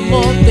got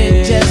more than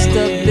just a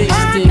big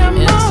stick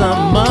and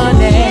some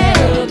money.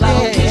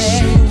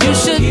 You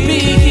should be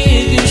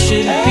here. You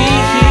should be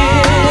here.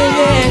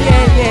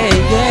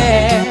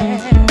 Yeah.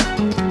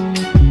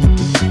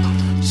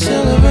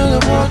 Said I really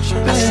want you,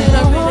 babe. I said I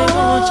really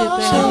want you,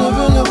 babe. Said I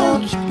really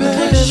want you,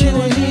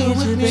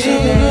 babe.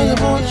 Said I really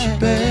want you,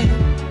 babe.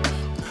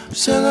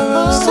 Said I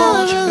really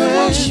want you,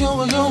 babe. You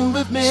were going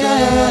with me. Said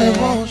I really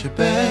want you,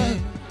 babe.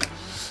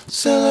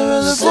 Said I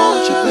really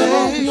want you,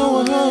 babe. You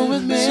were going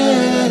with me. Said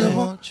I really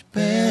want you,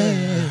 babe.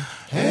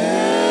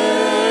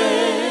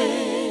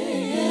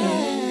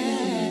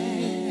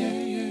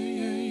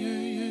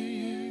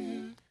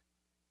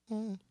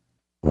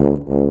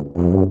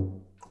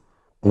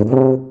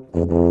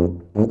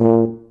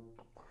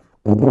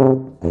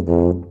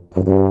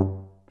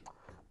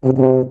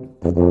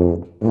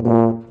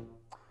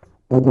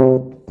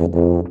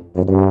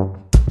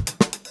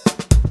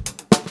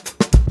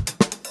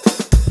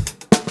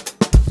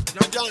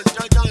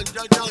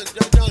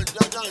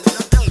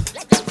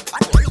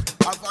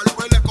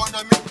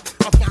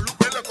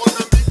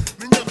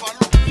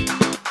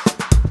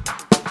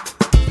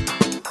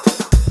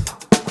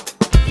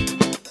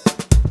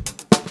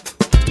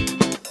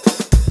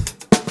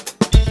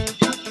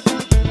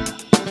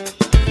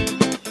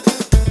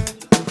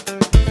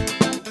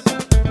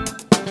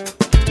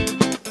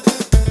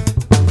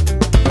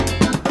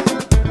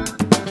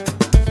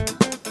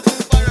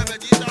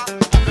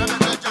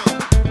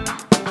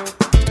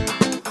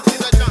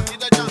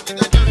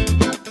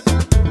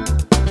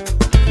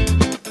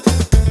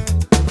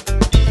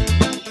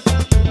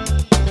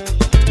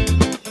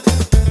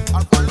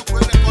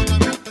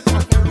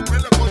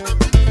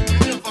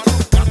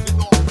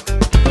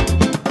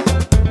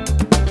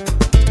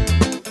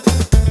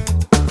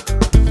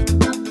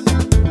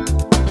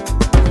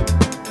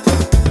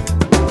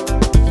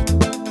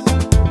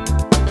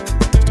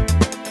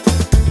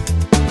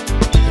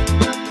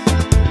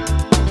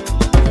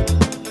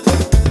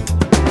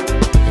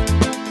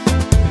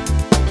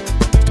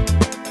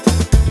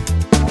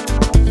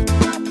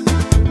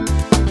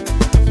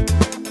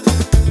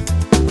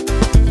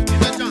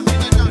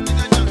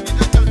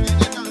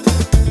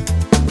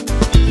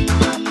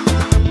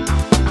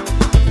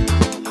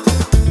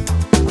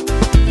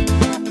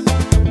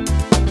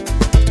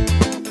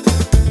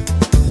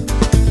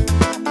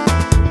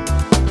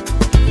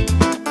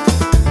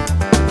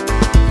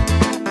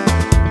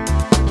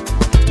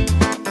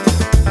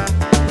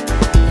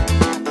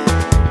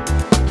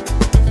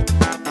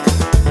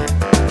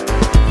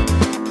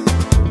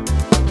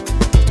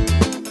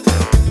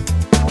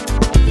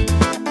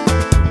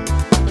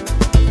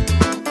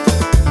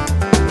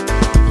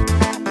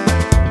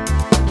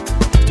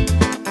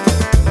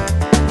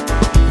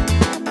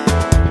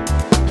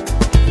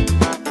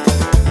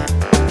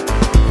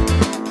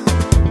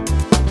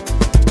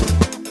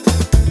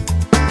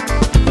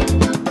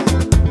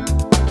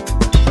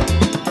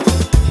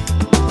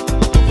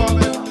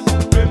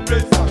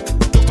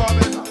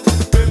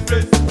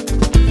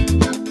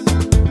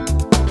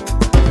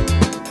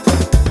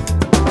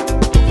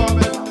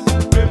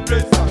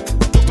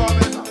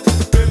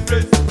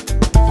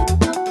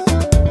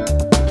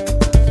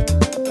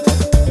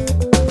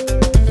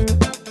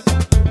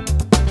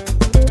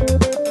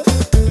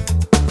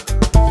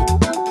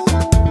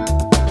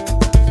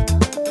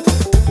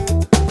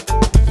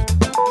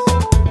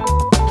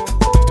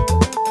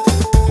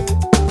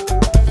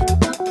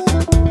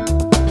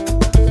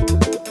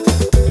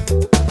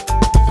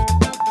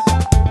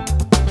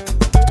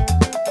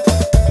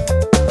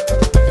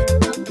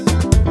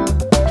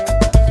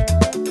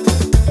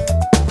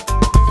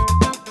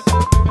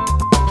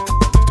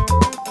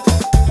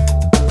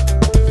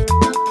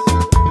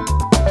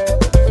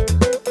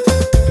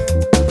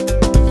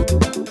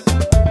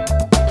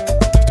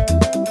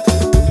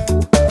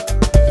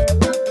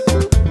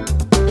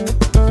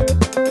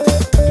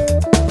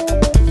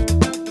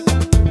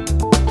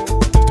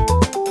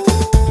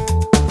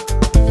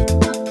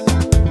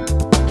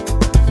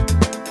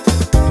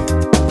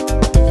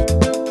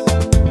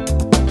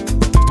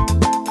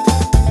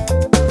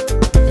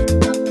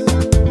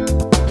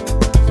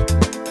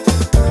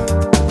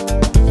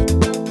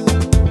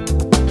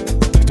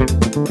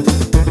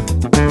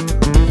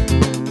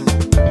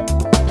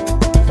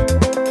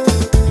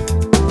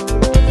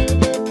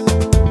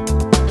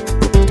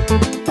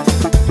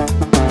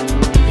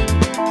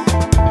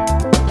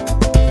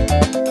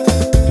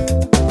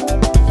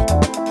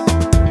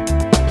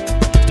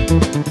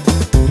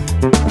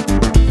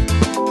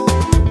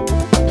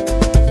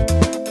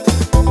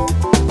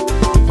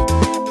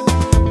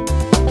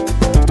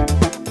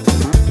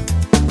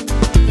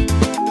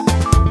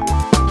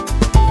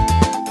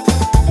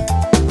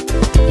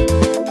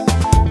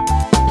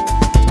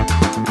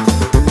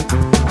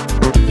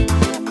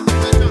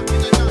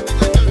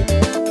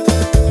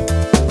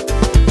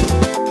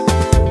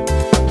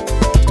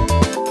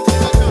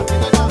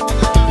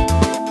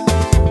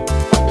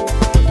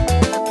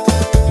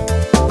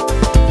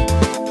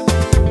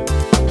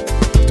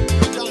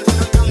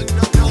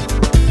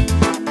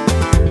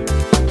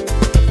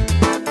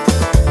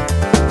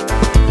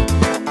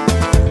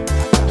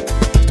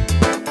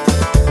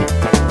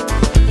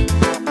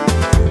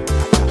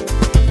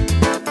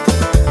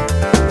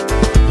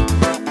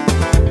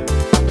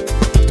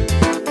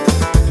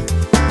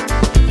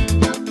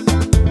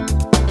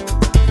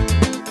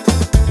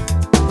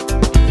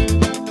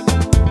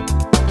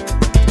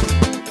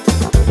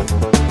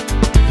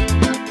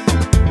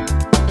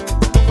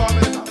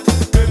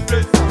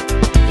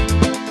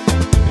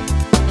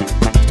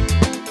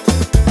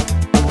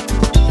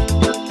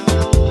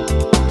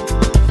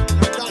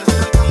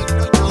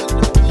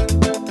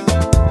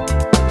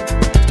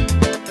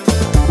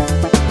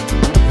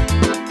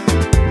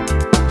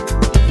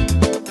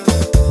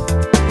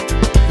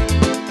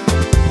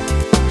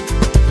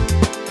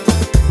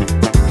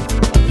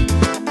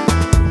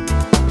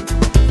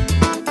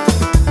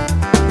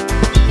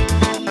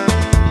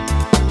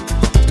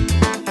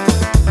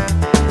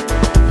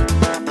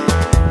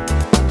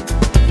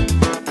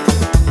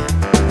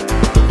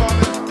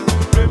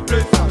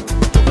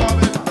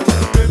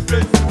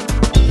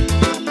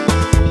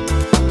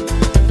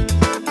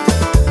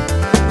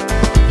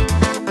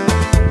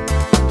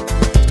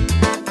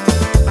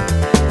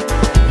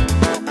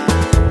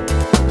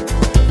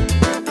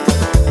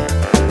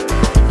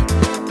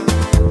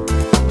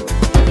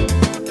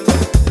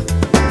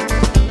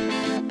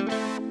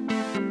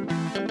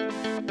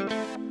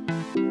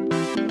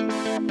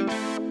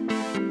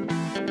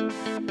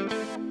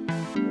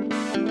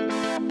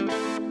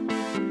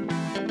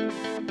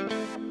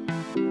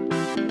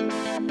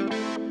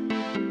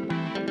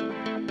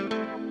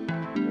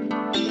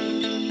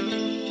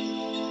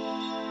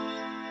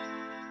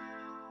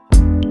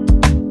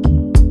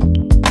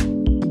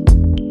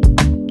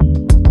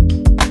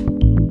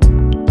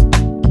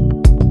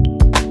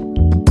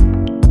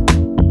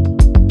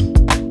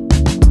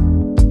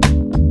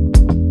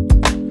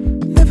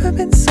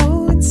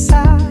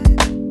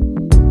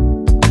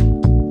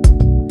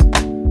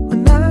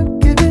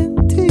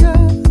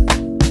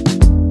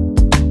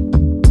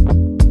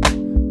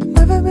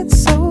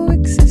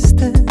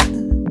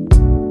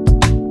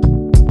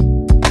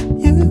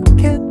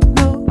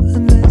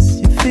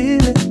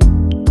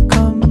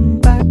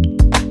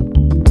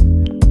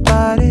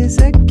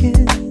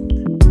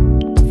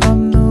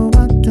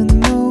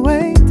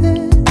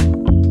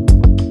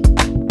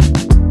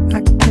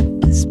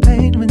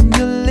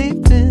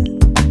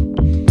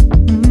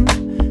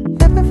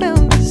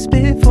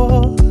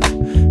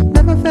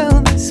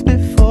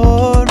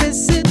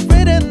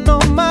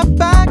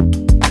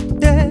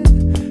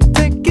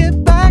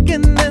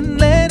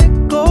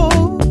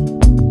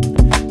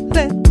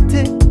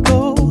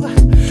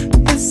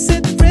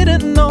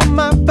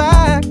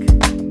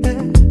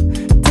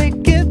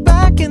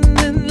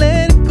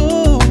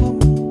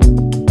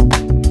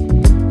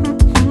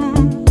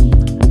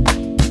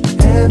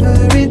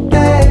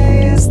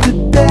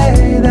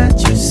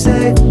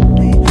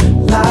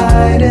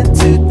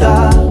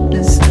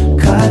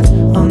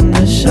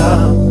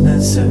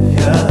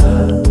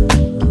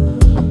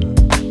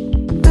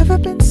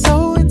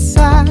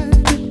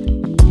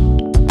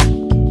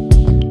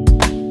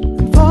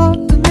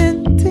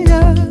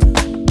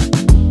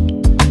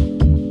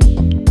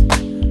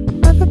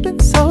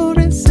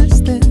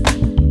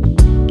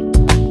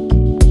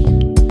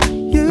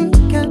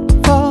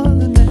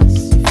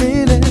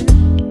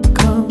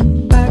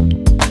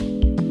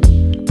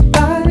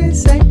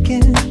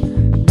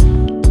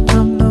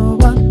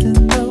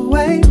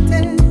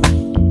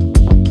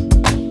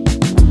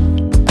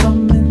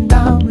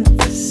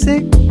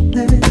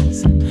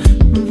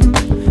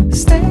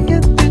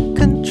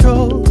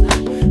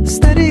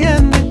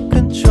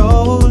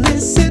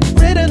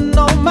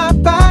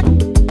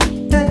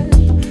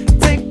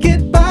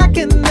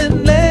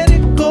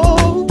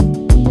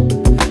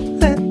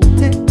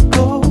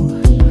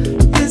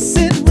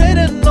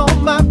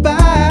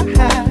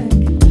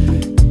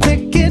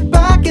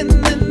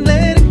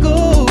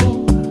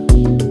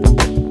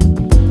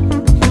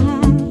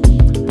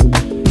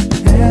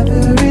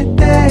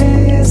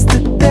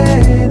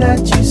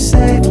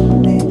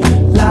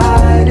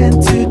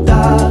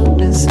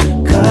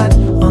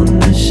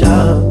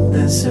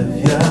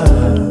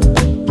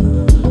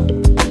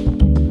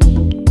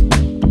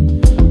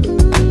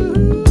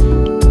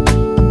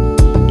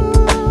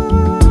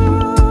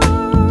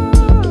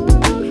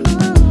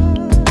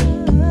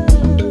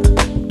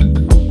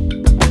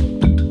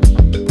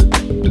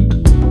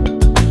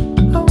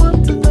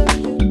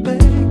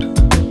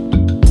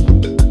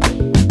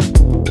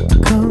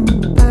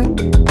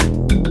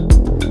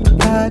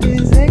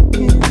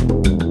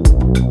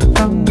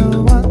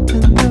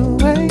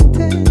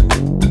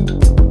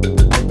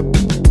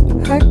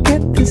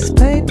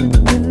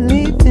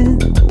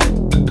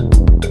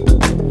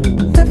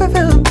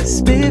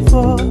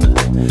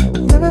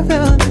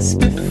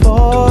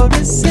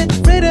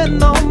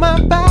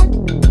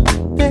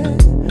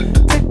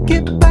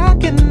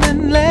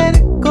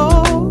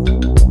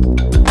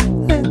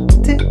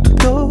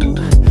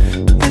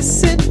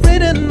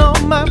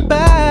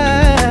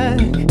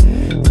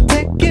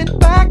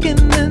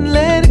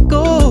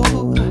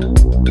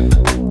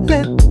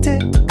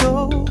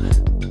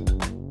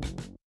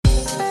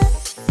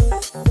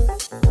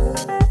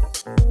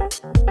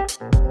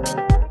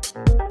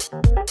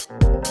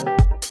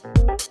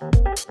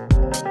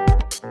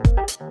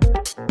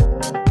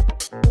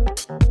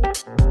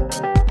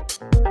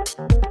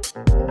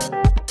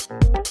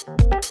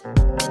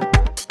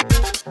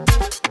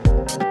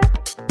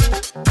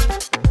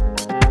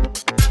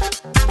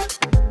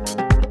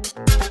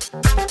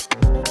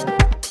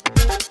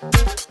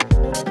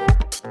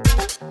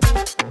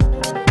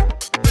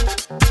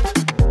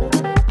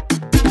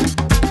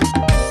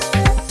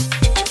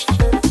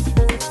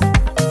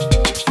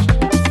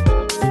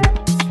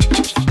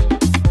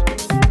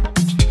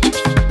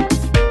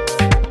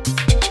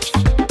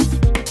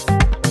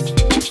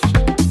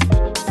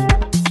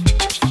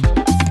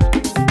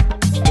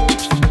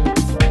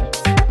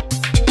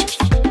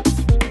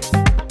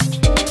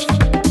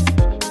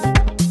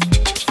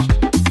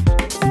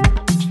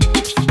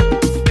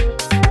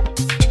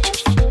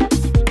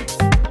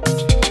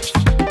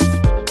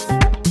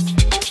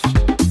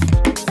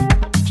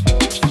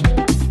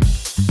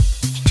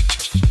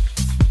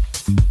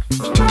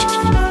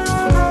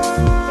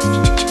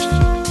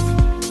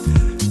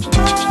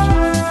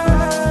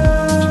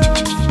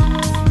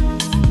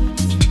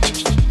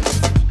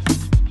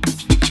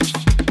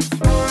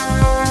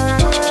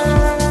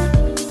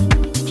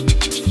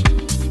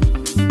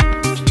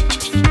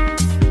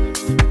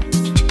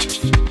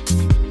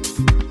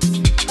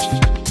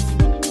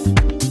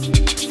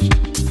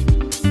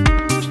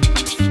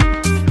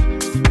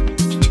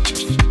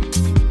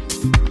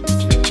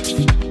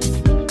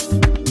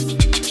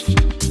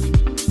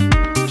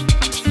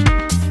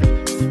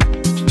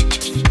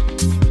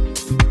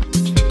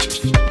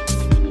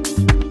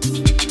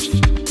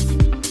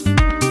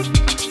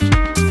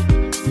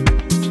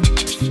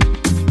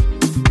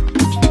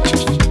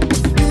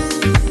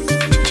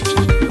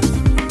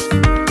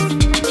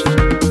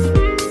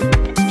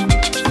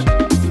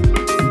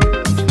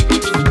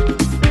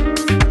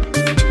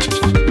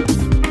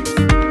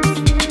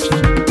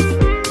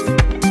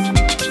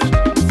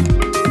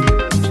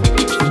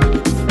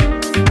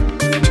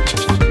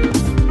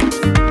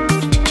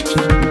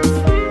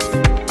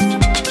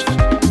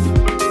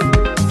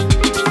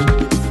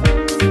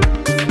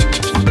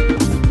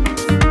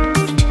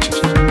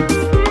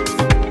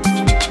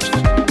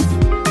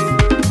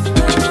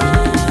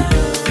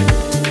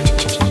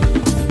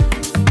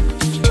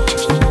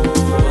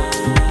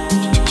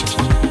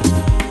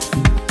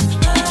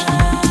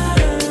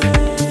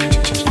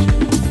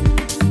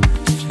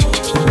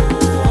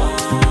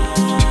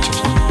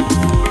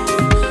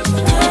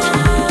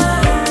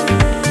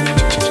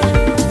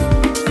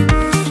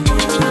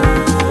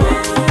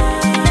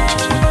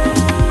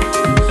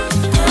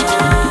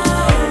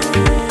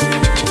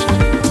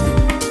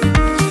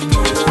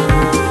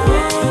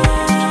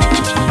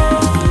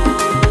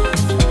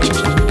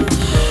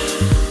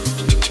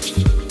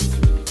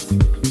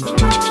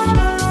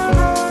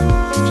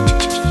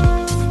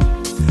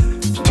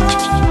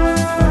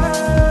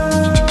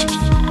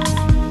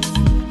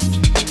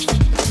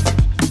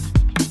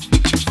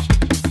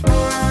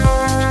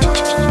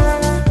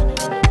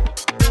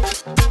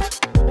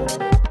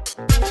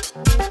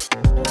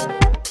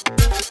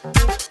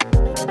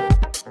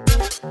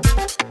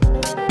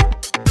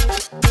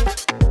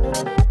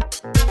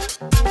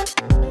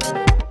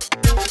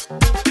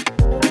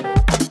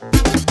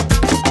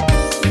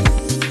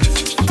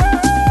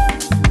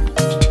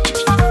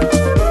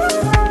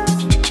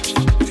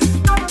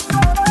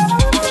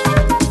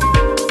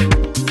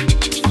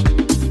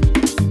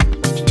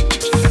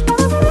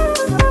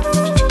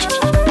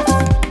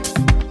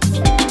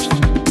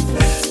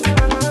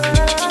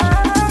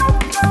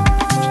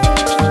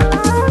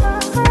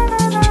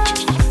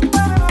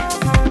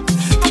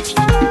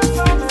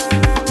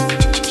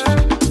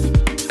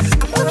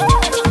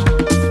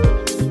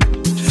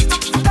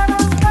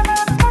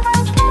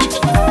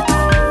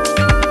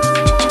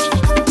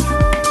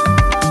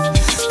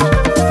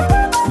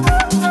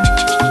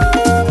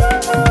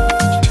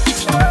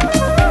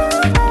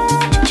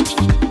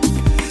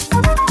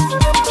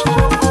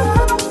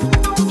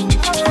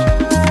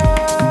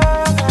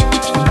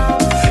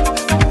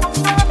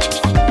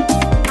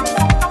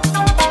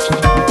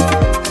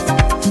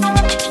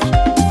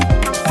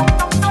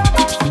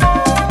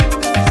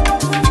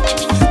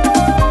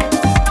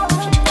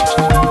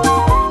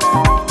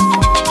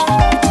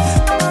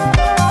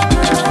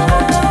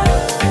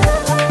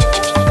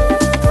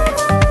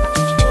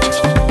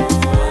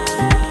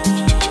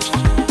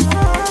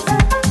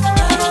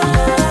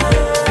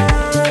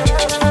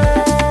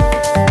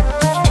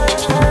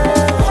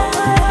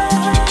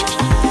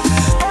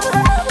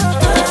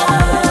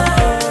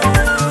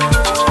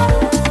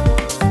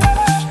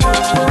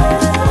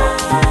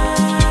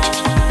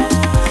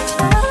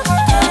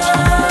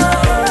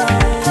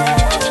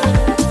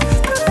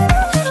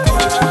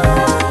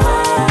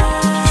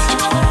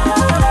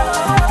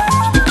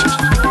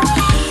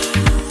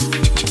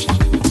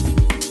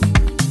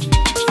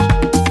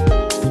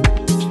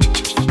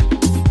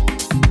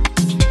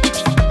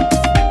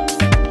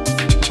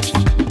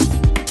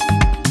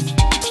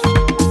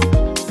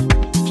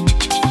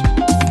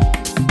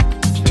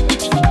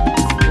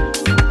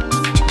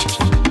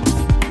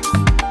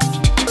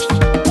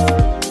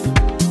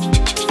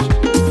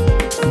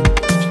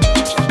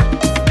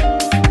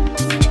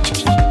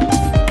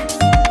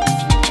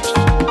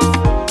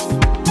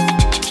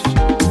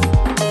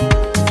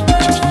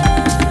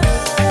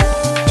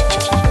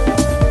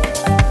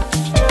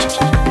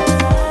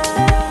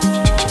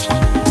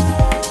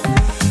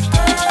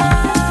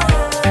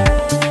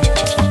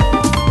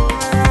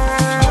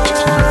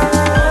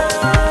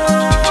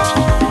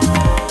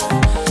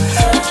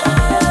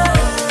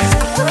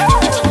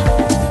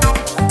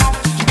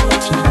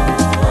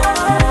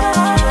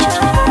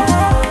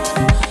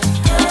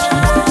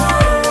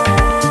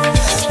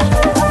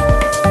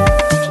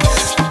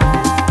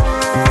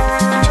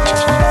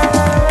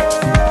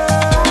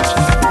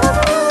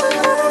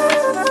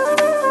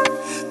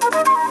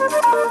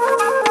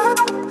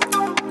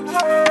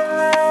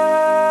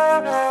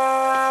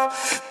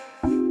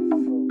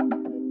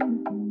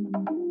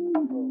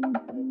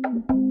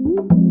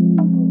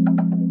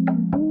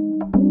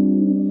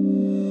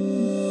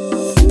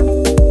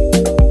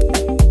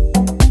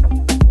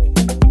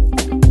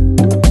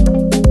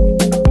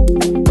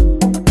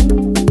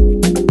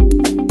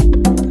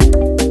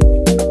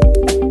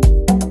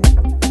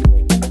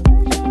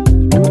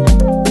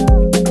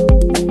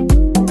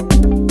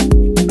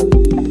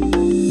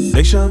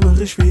 Deixa-me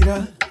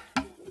respirar,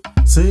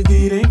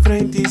 seguir em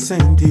frente e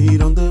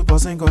sentir onde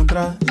posso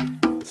encontrar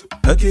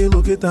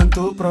aquilo que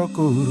tanto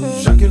procuro.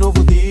 Já que um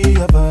novo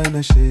dia vai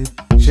nascer,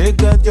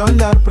 chega de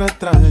olhar para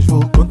trás,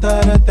 vou contar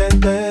até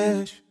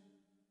 10.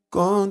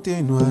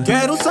 Continuar.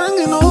 Quero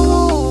sangue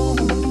novo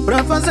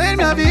pra fazer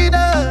minha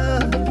vida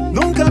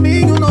num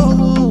caminho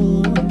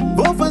novo.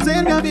 Vou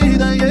fazer minha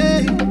vida,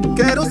 yeah.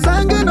 Quero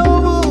sangue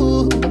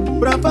novo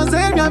pra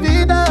fazer minha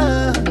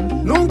vida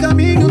num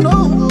caminho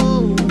novo.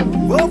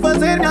 Vou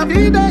fazer minha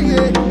vida,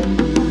 yeah.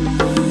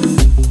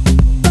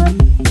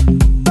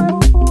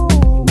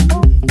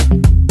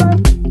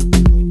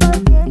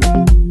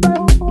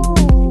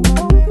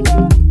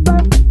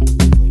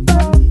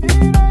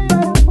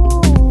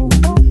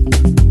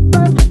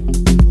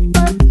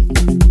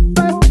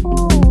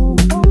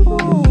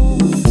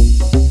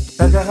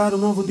 Agarrar um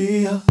novo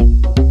dia,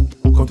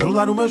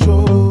 controlar o meu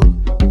jogo,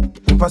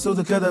 um passo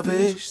de cada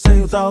vez,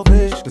 sem o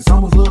talvez que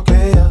só me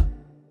bloqueia.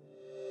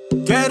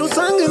 Quero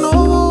sangue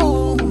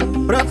novo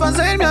pra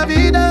fazer minha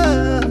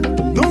vida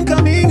num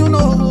caminho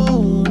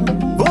novo.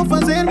 Vou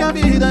fazer minha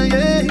vida,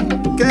 yeah.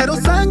 Quero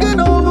sangue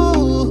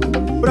novo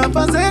pra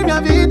fazer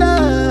minha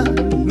vida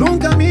num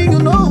caminho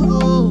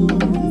novo.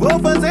 Vou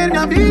fazer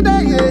minha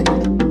vida, yeah.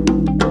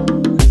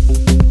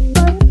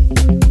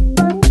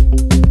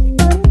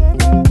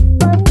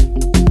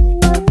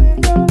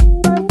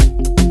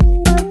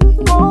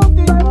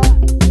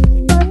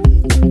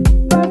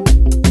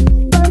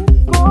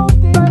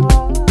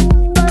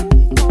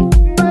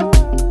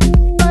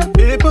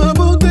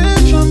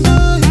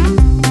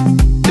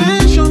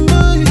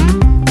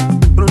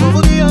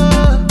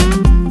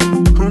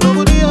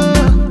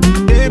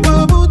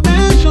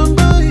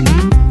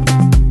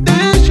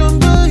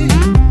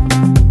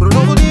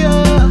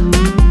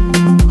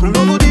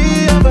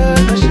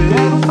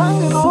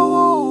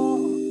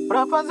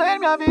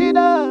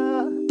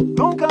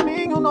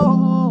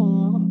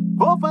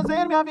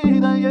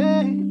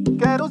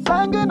 Quero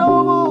sangue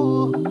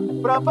novo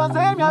pra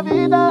fazer minha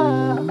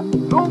vida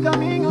num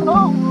caminho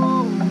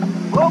novo.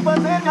 Vou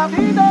fazer minha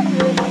vida,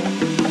 yeah.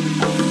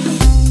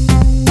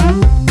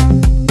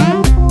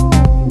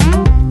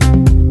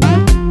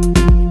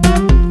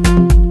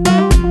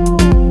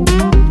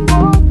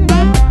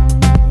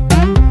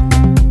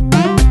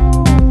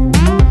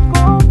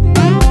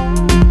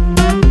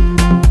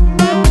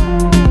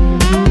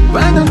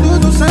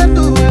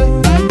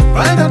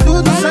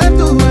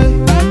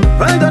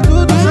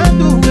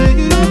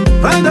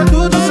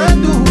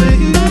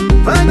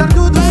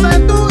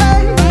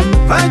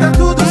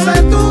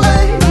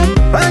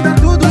 Vai dar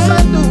tudo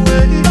certo, ei.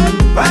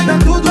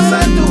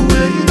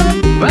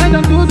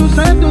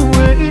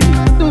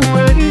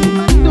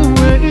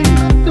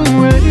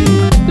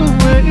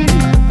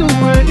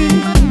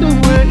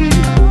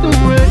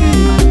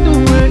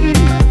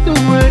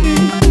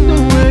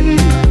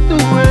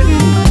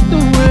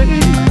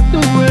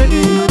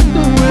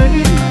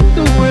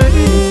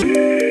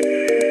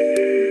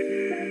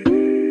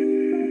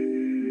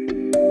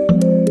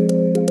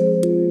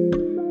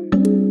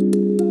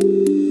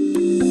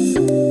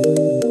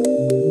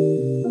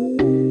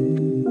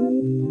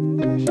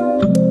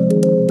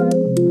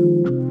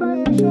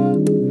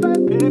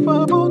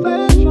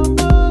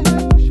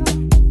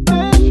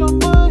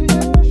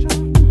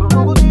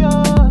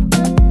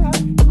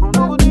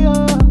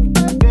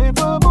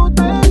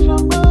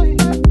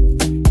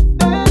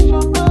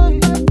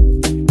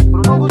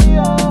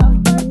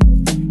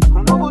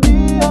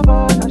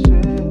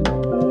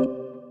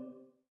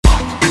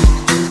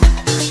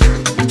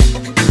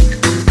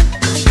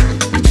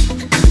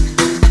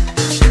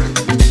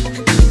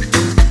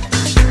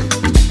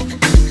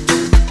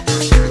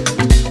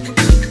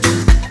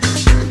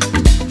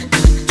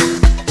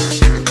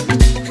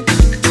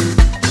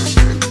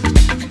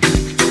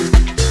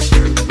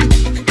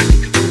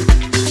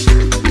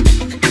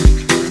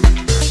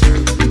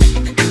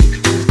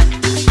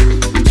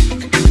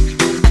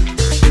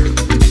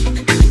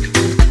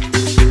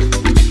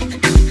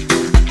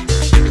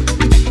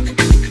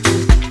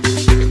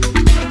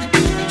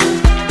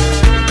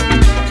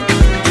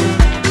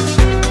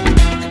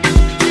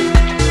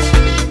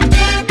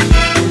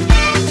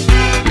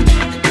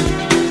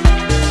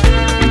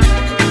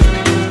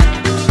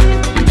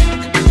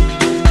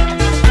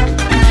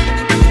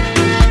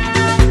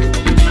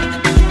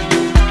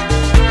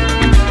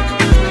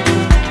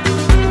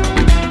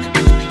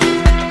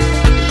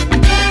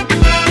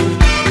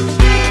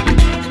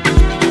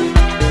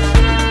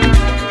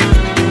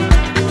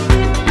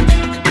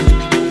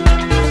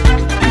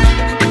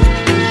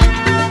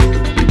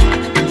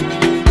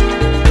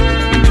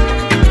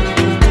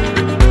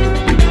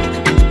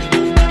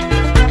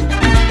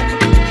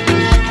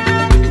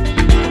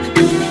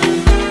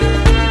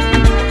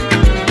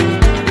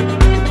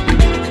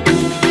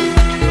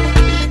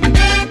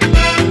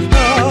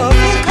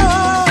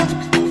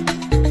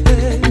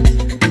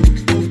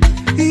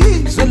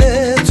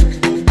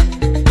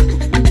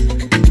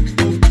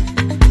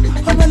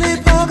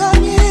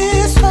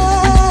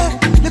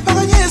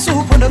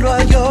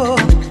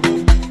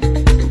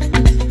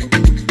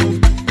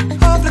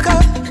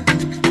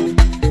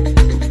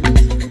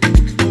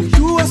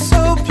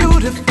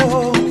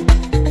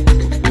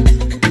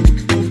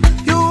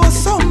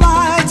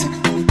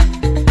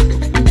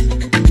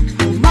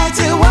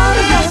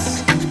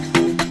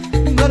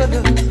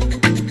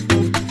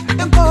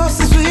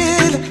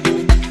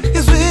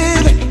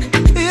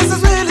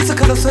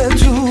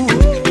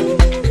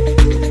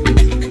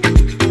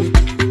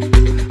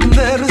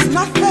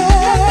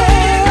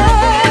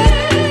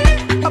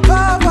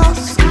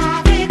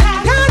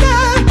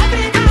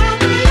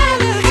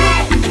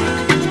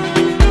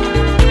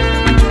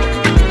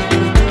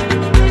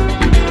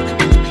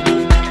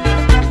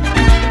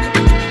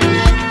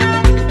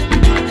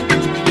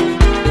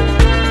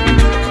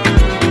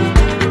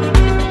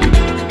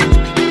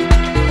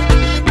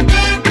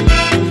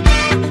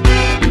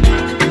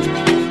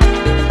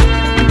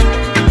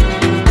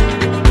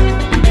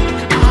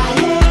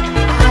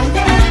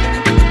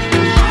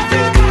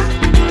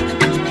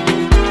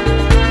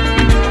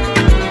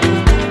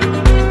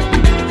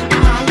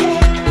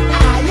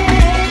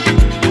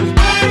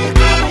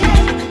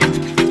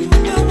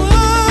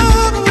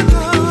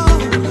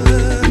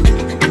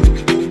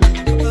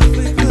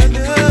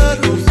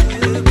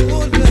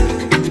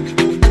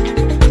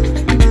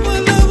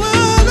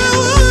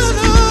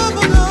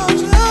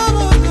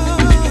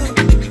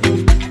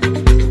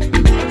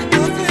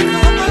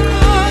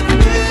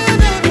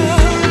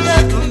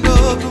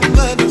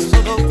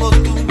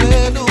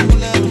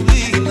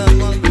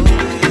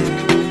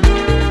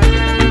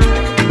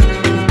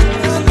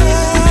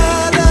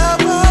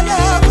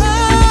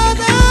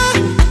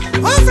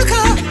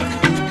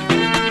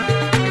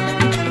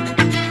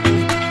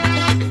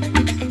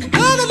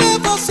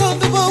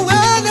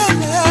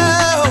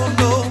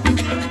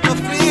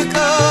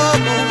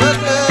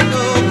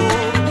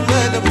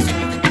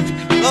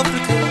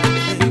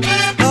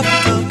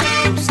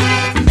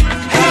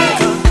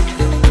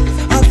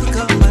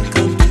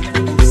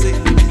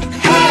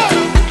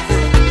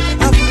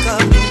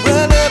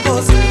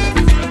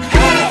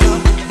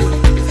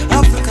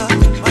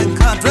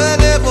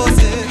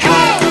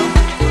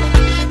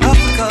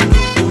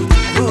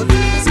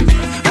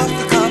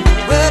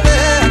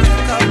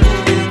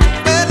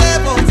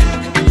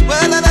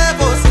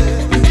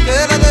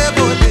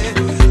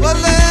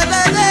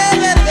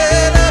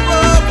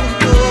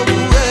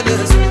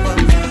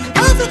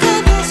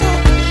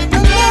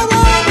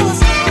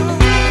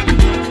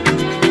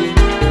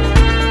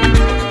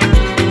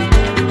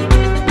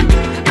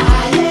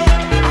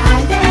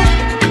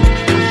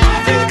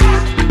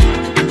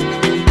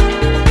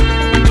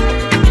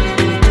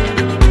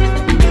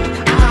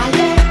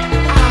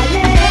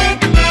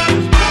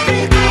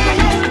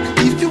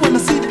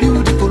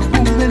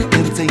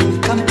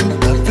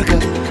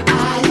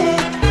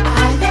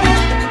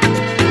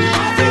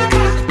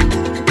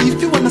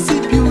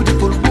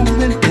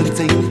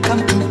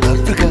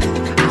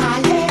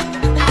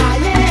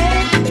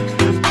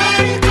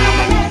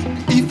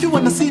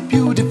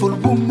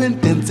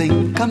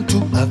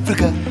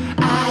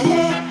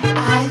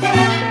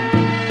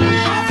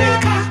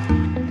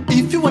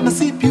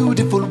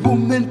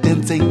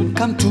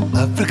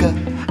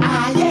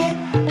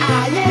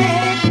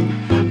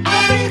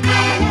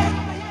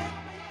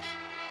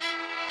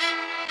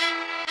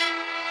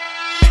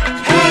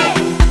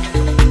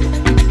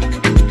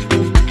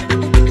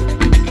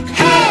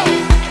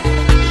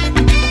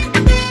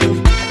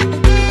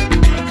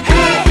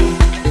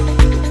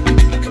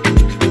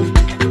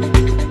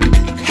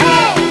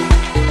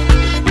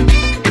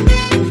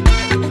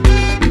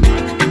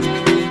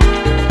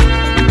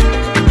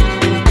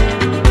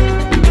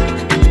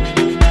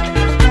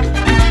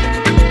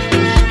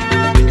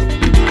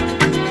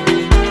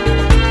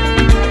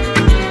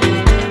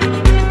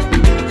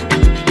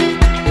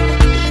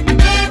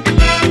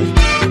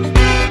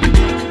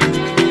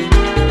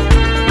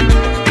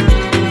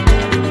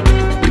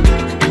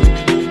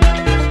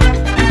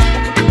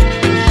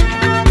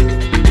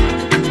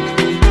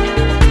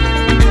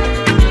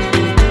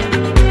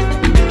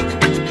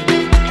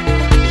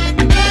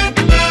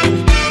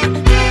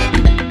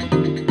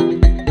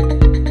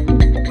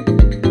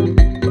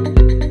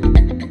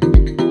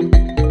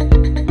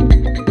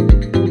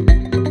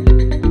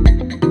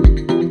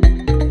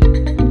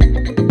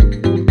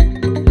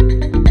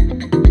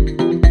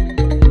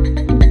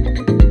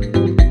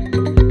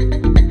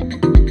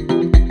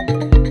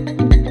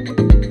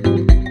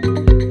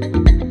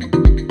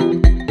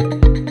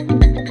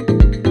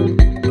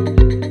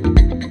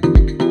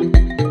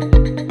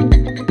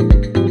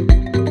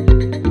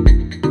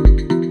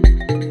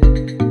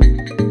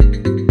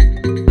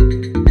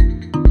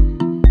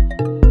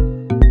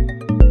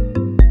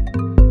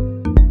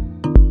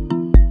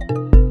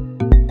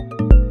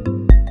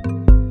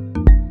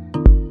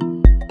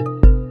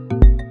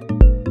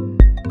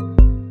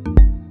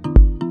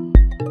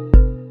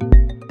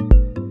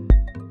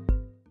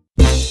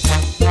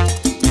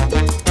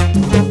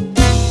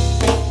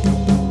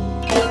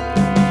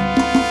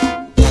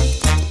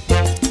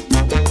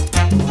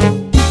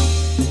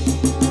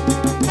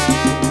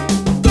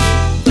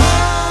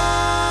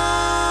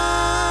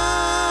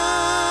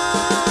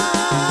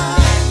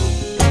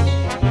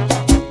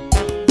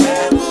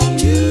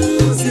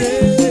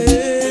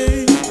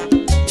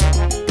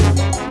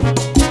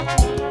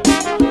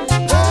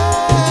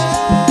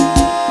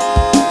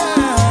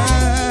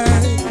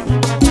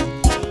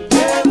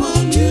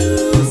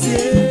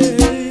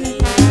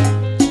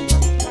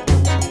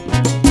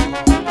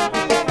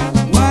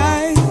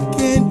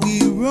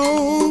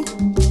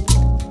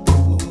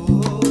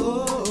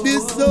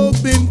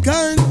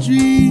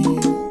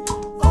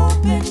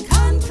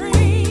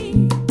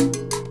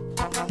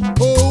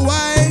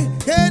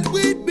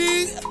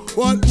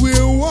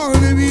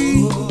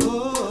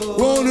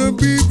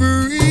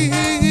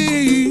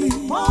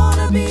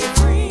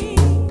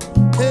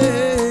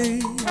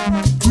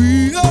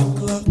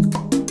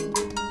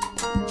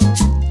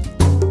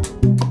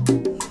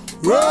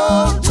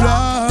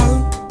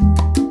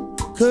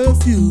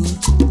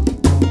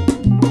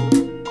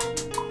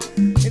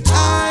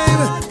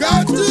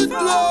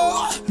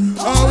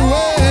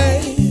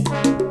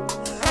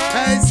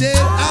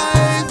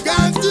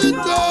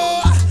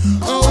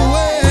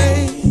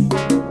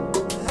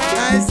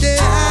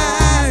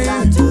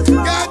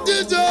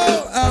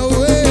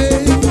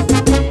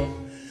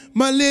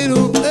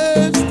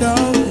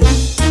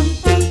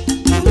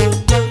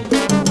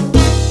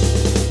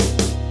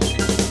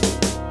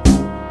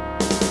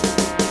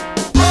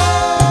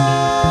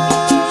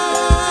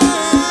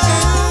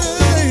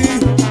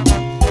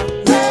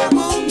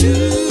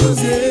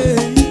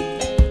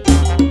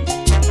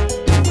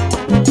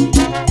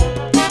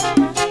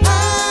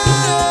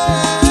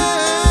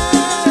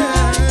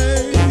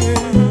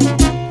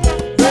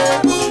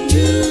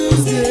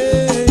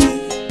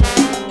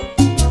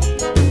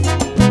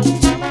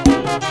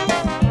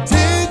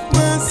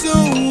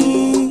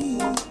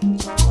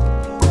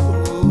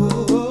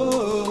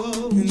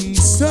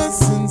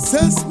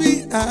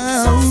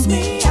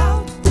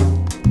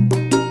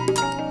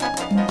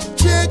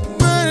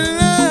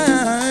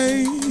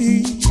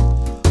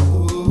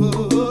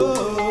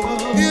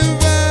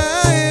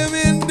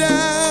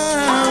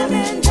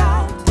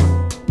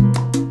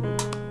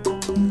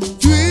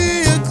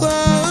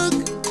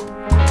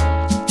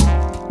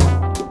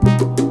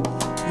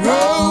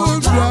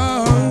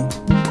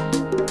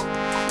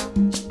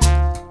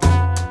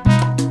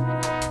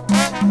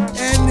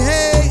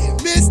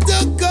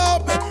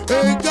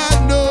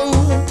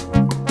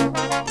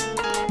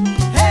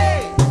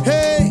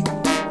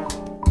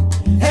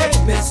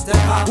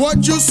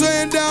 What you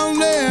saying down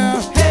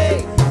there?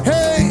 Hey,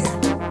 hey,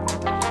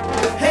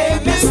 hey,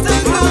 Mr.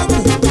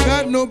 Come.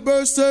 Got no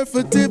birth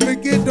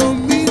certificate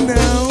on me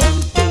now.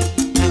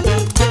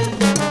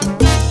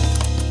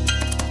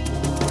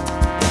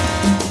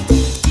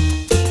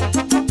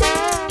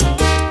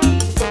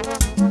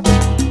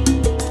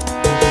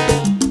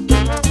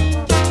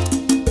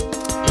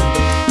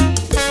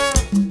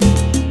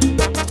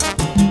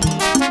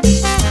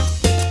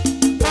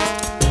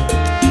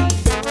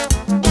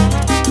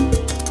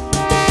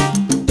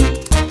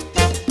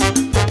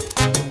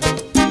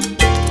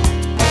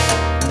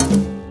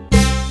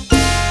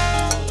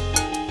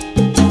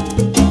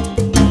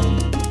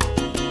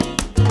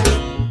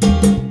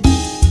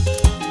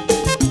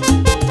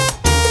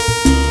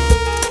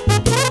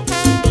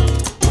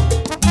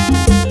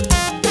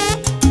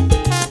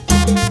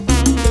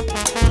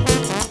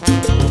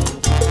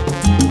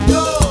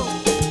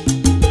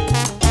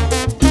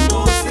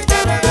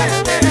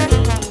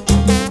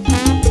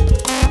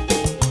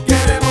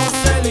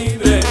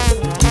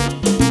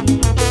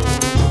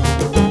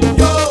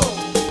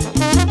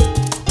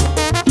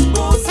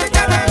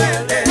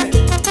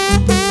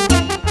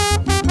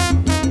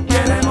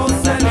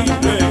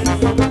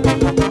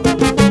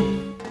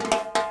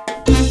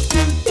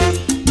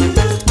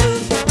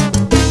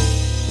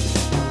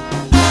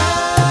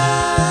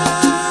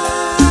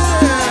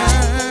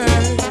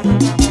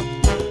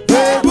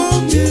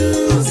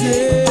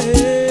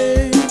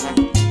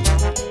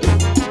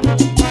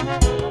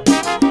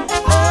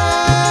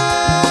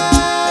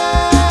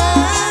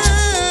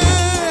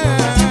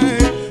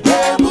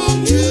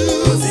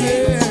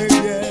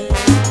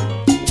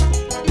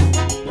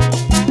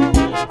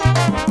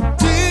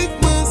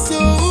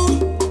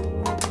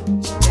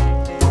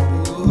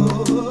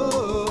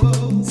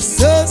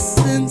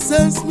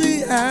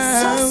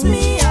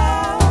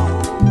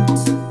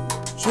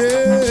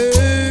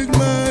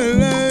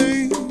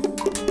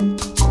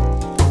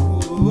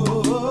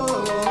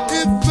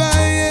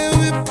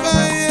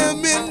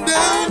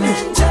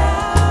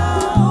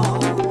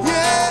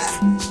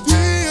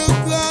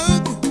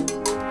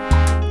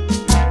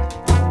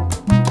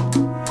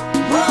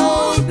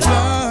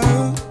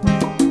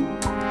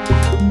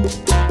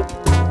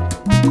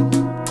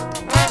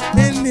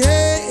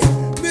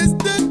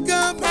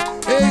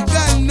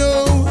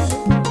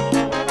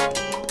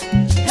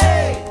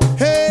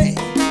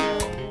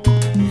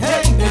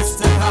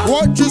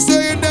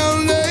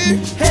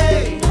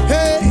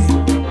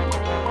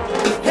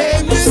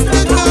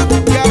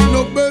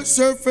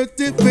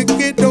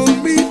 Certificate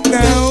on me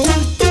now.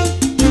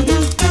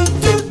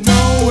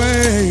 No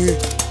way.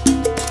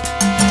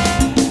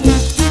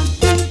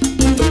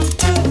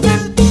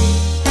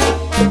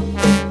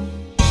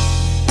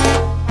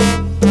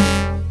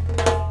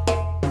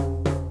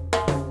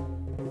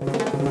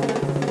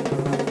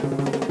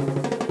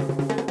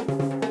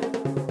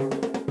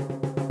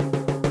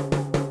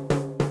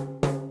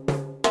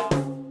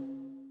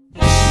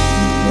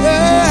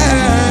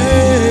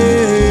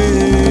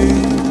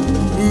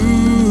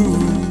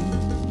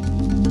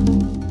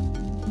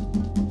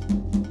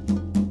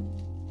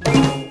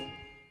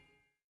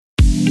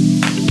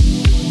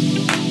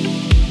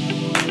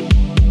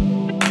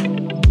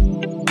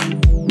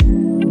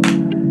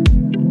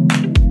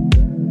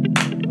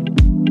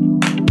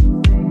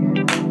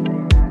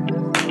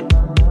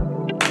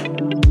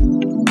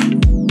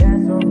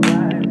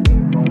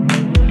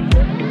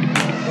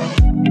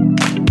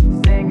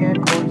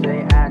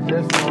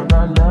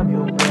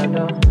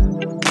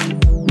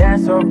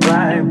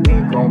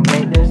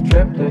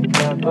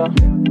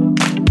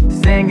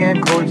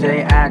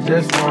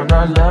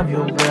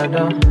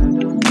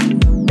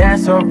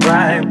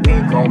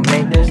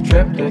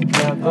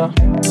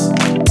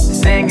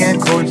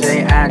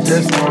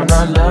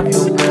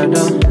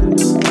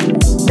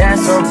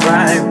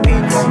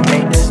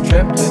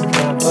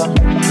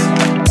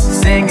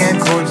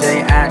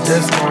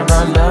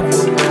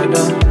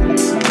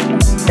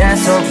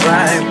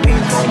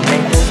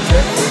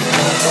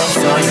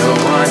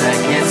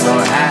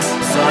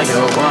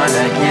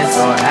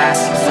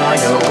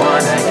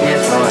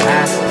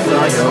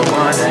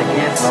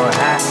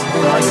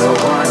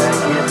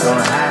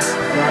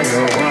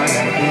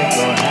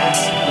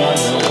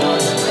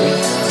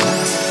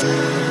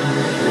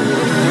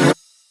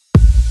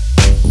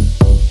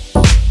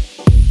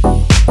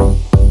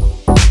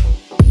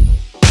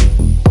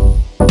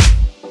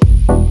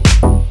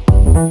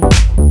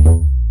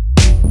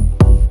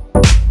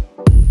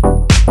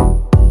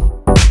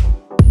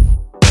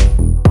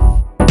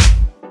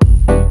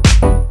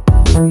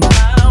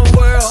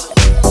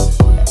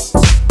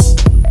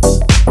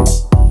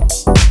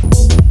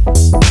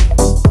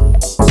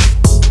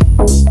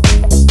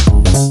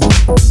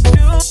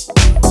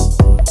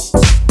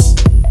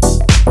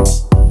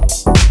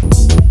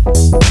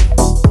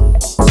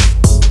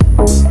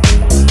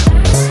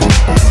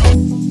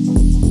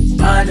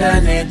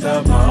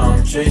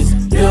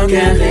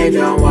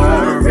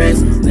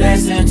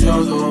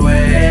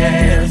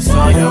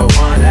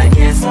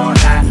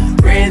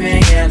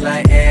 Breathing in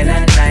like 8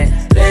 at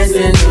night.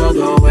 Listen to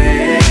the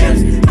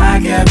waves. I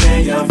can't make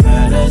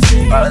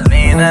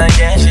Alina,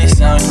 yeah, she's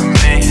talking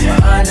to me.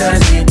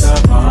 Underneath the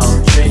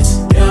palm trees,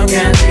 you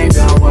can leave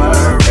your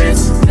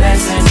worries.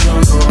 Listen to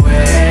the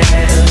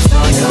waves. So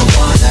you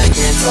wanna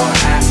get so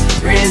high,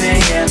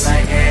 breathing in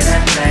like 8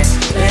 at night.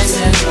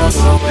 Listen to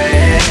the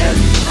waves.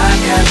 I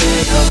can be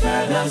your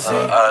fantasy.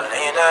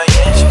 Alina,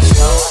 yeah, she's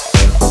talking.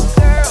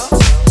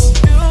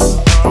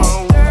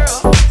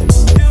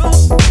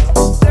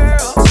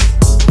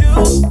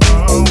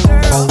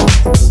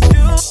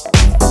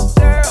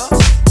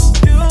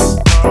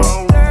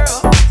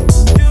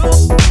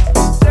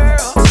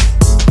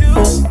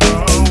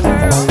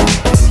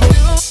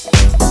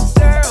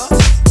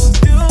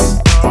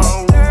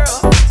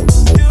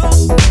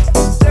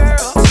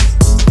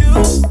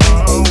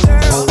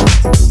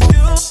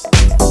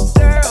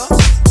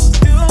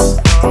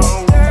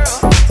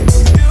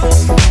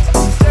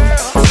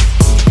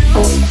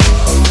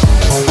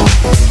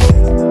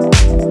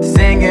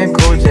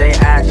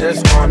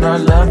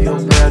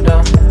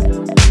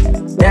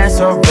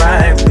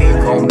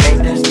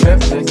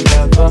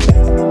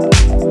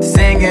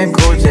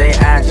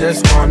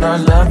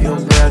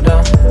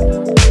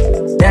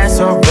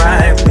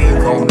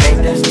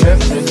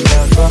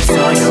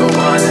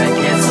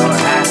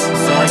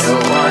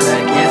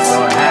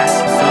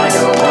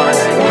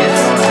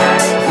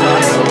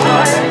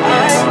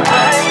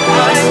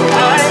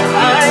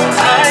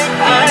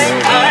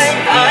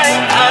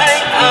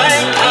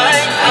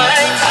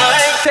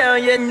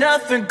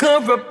 Nothing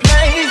could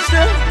replace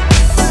you.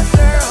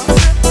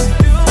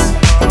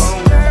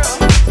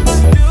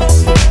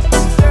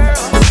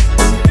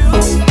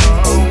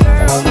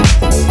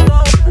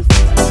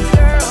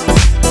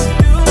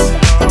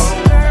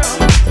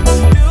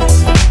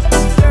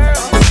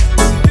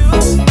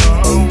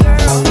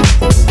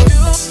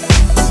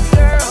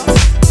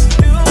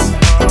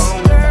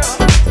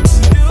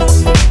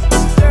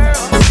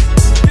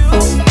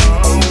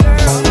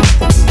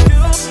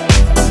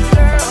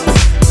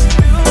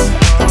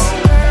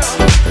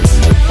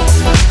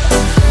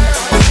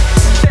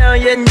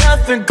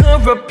 Nothing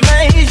could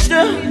replace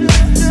you.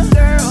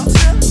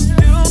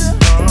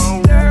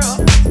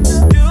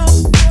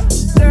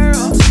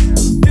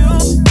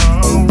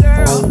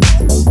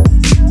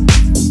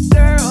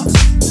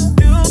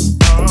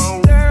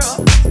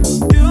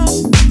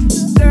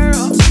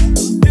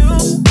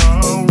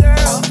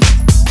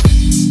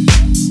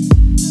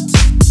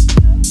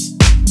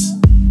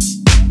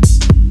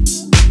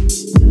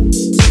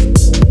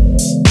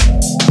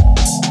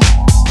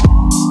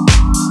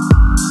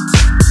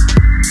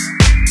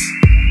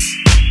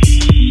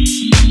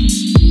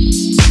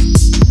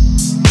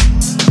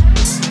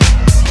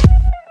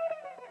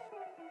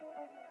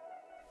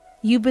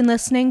 You've been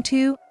listening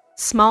to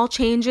Small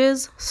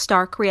Changes,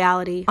 Stark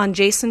Reality on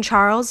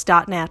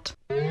jasoncharles.net.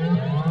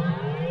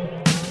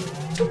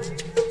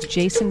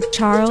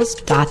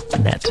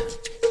 jasoncharles.net.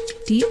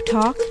 Deep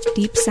talk,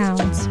 deep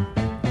sounds.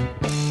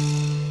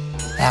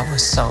 That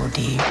was so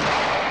deep.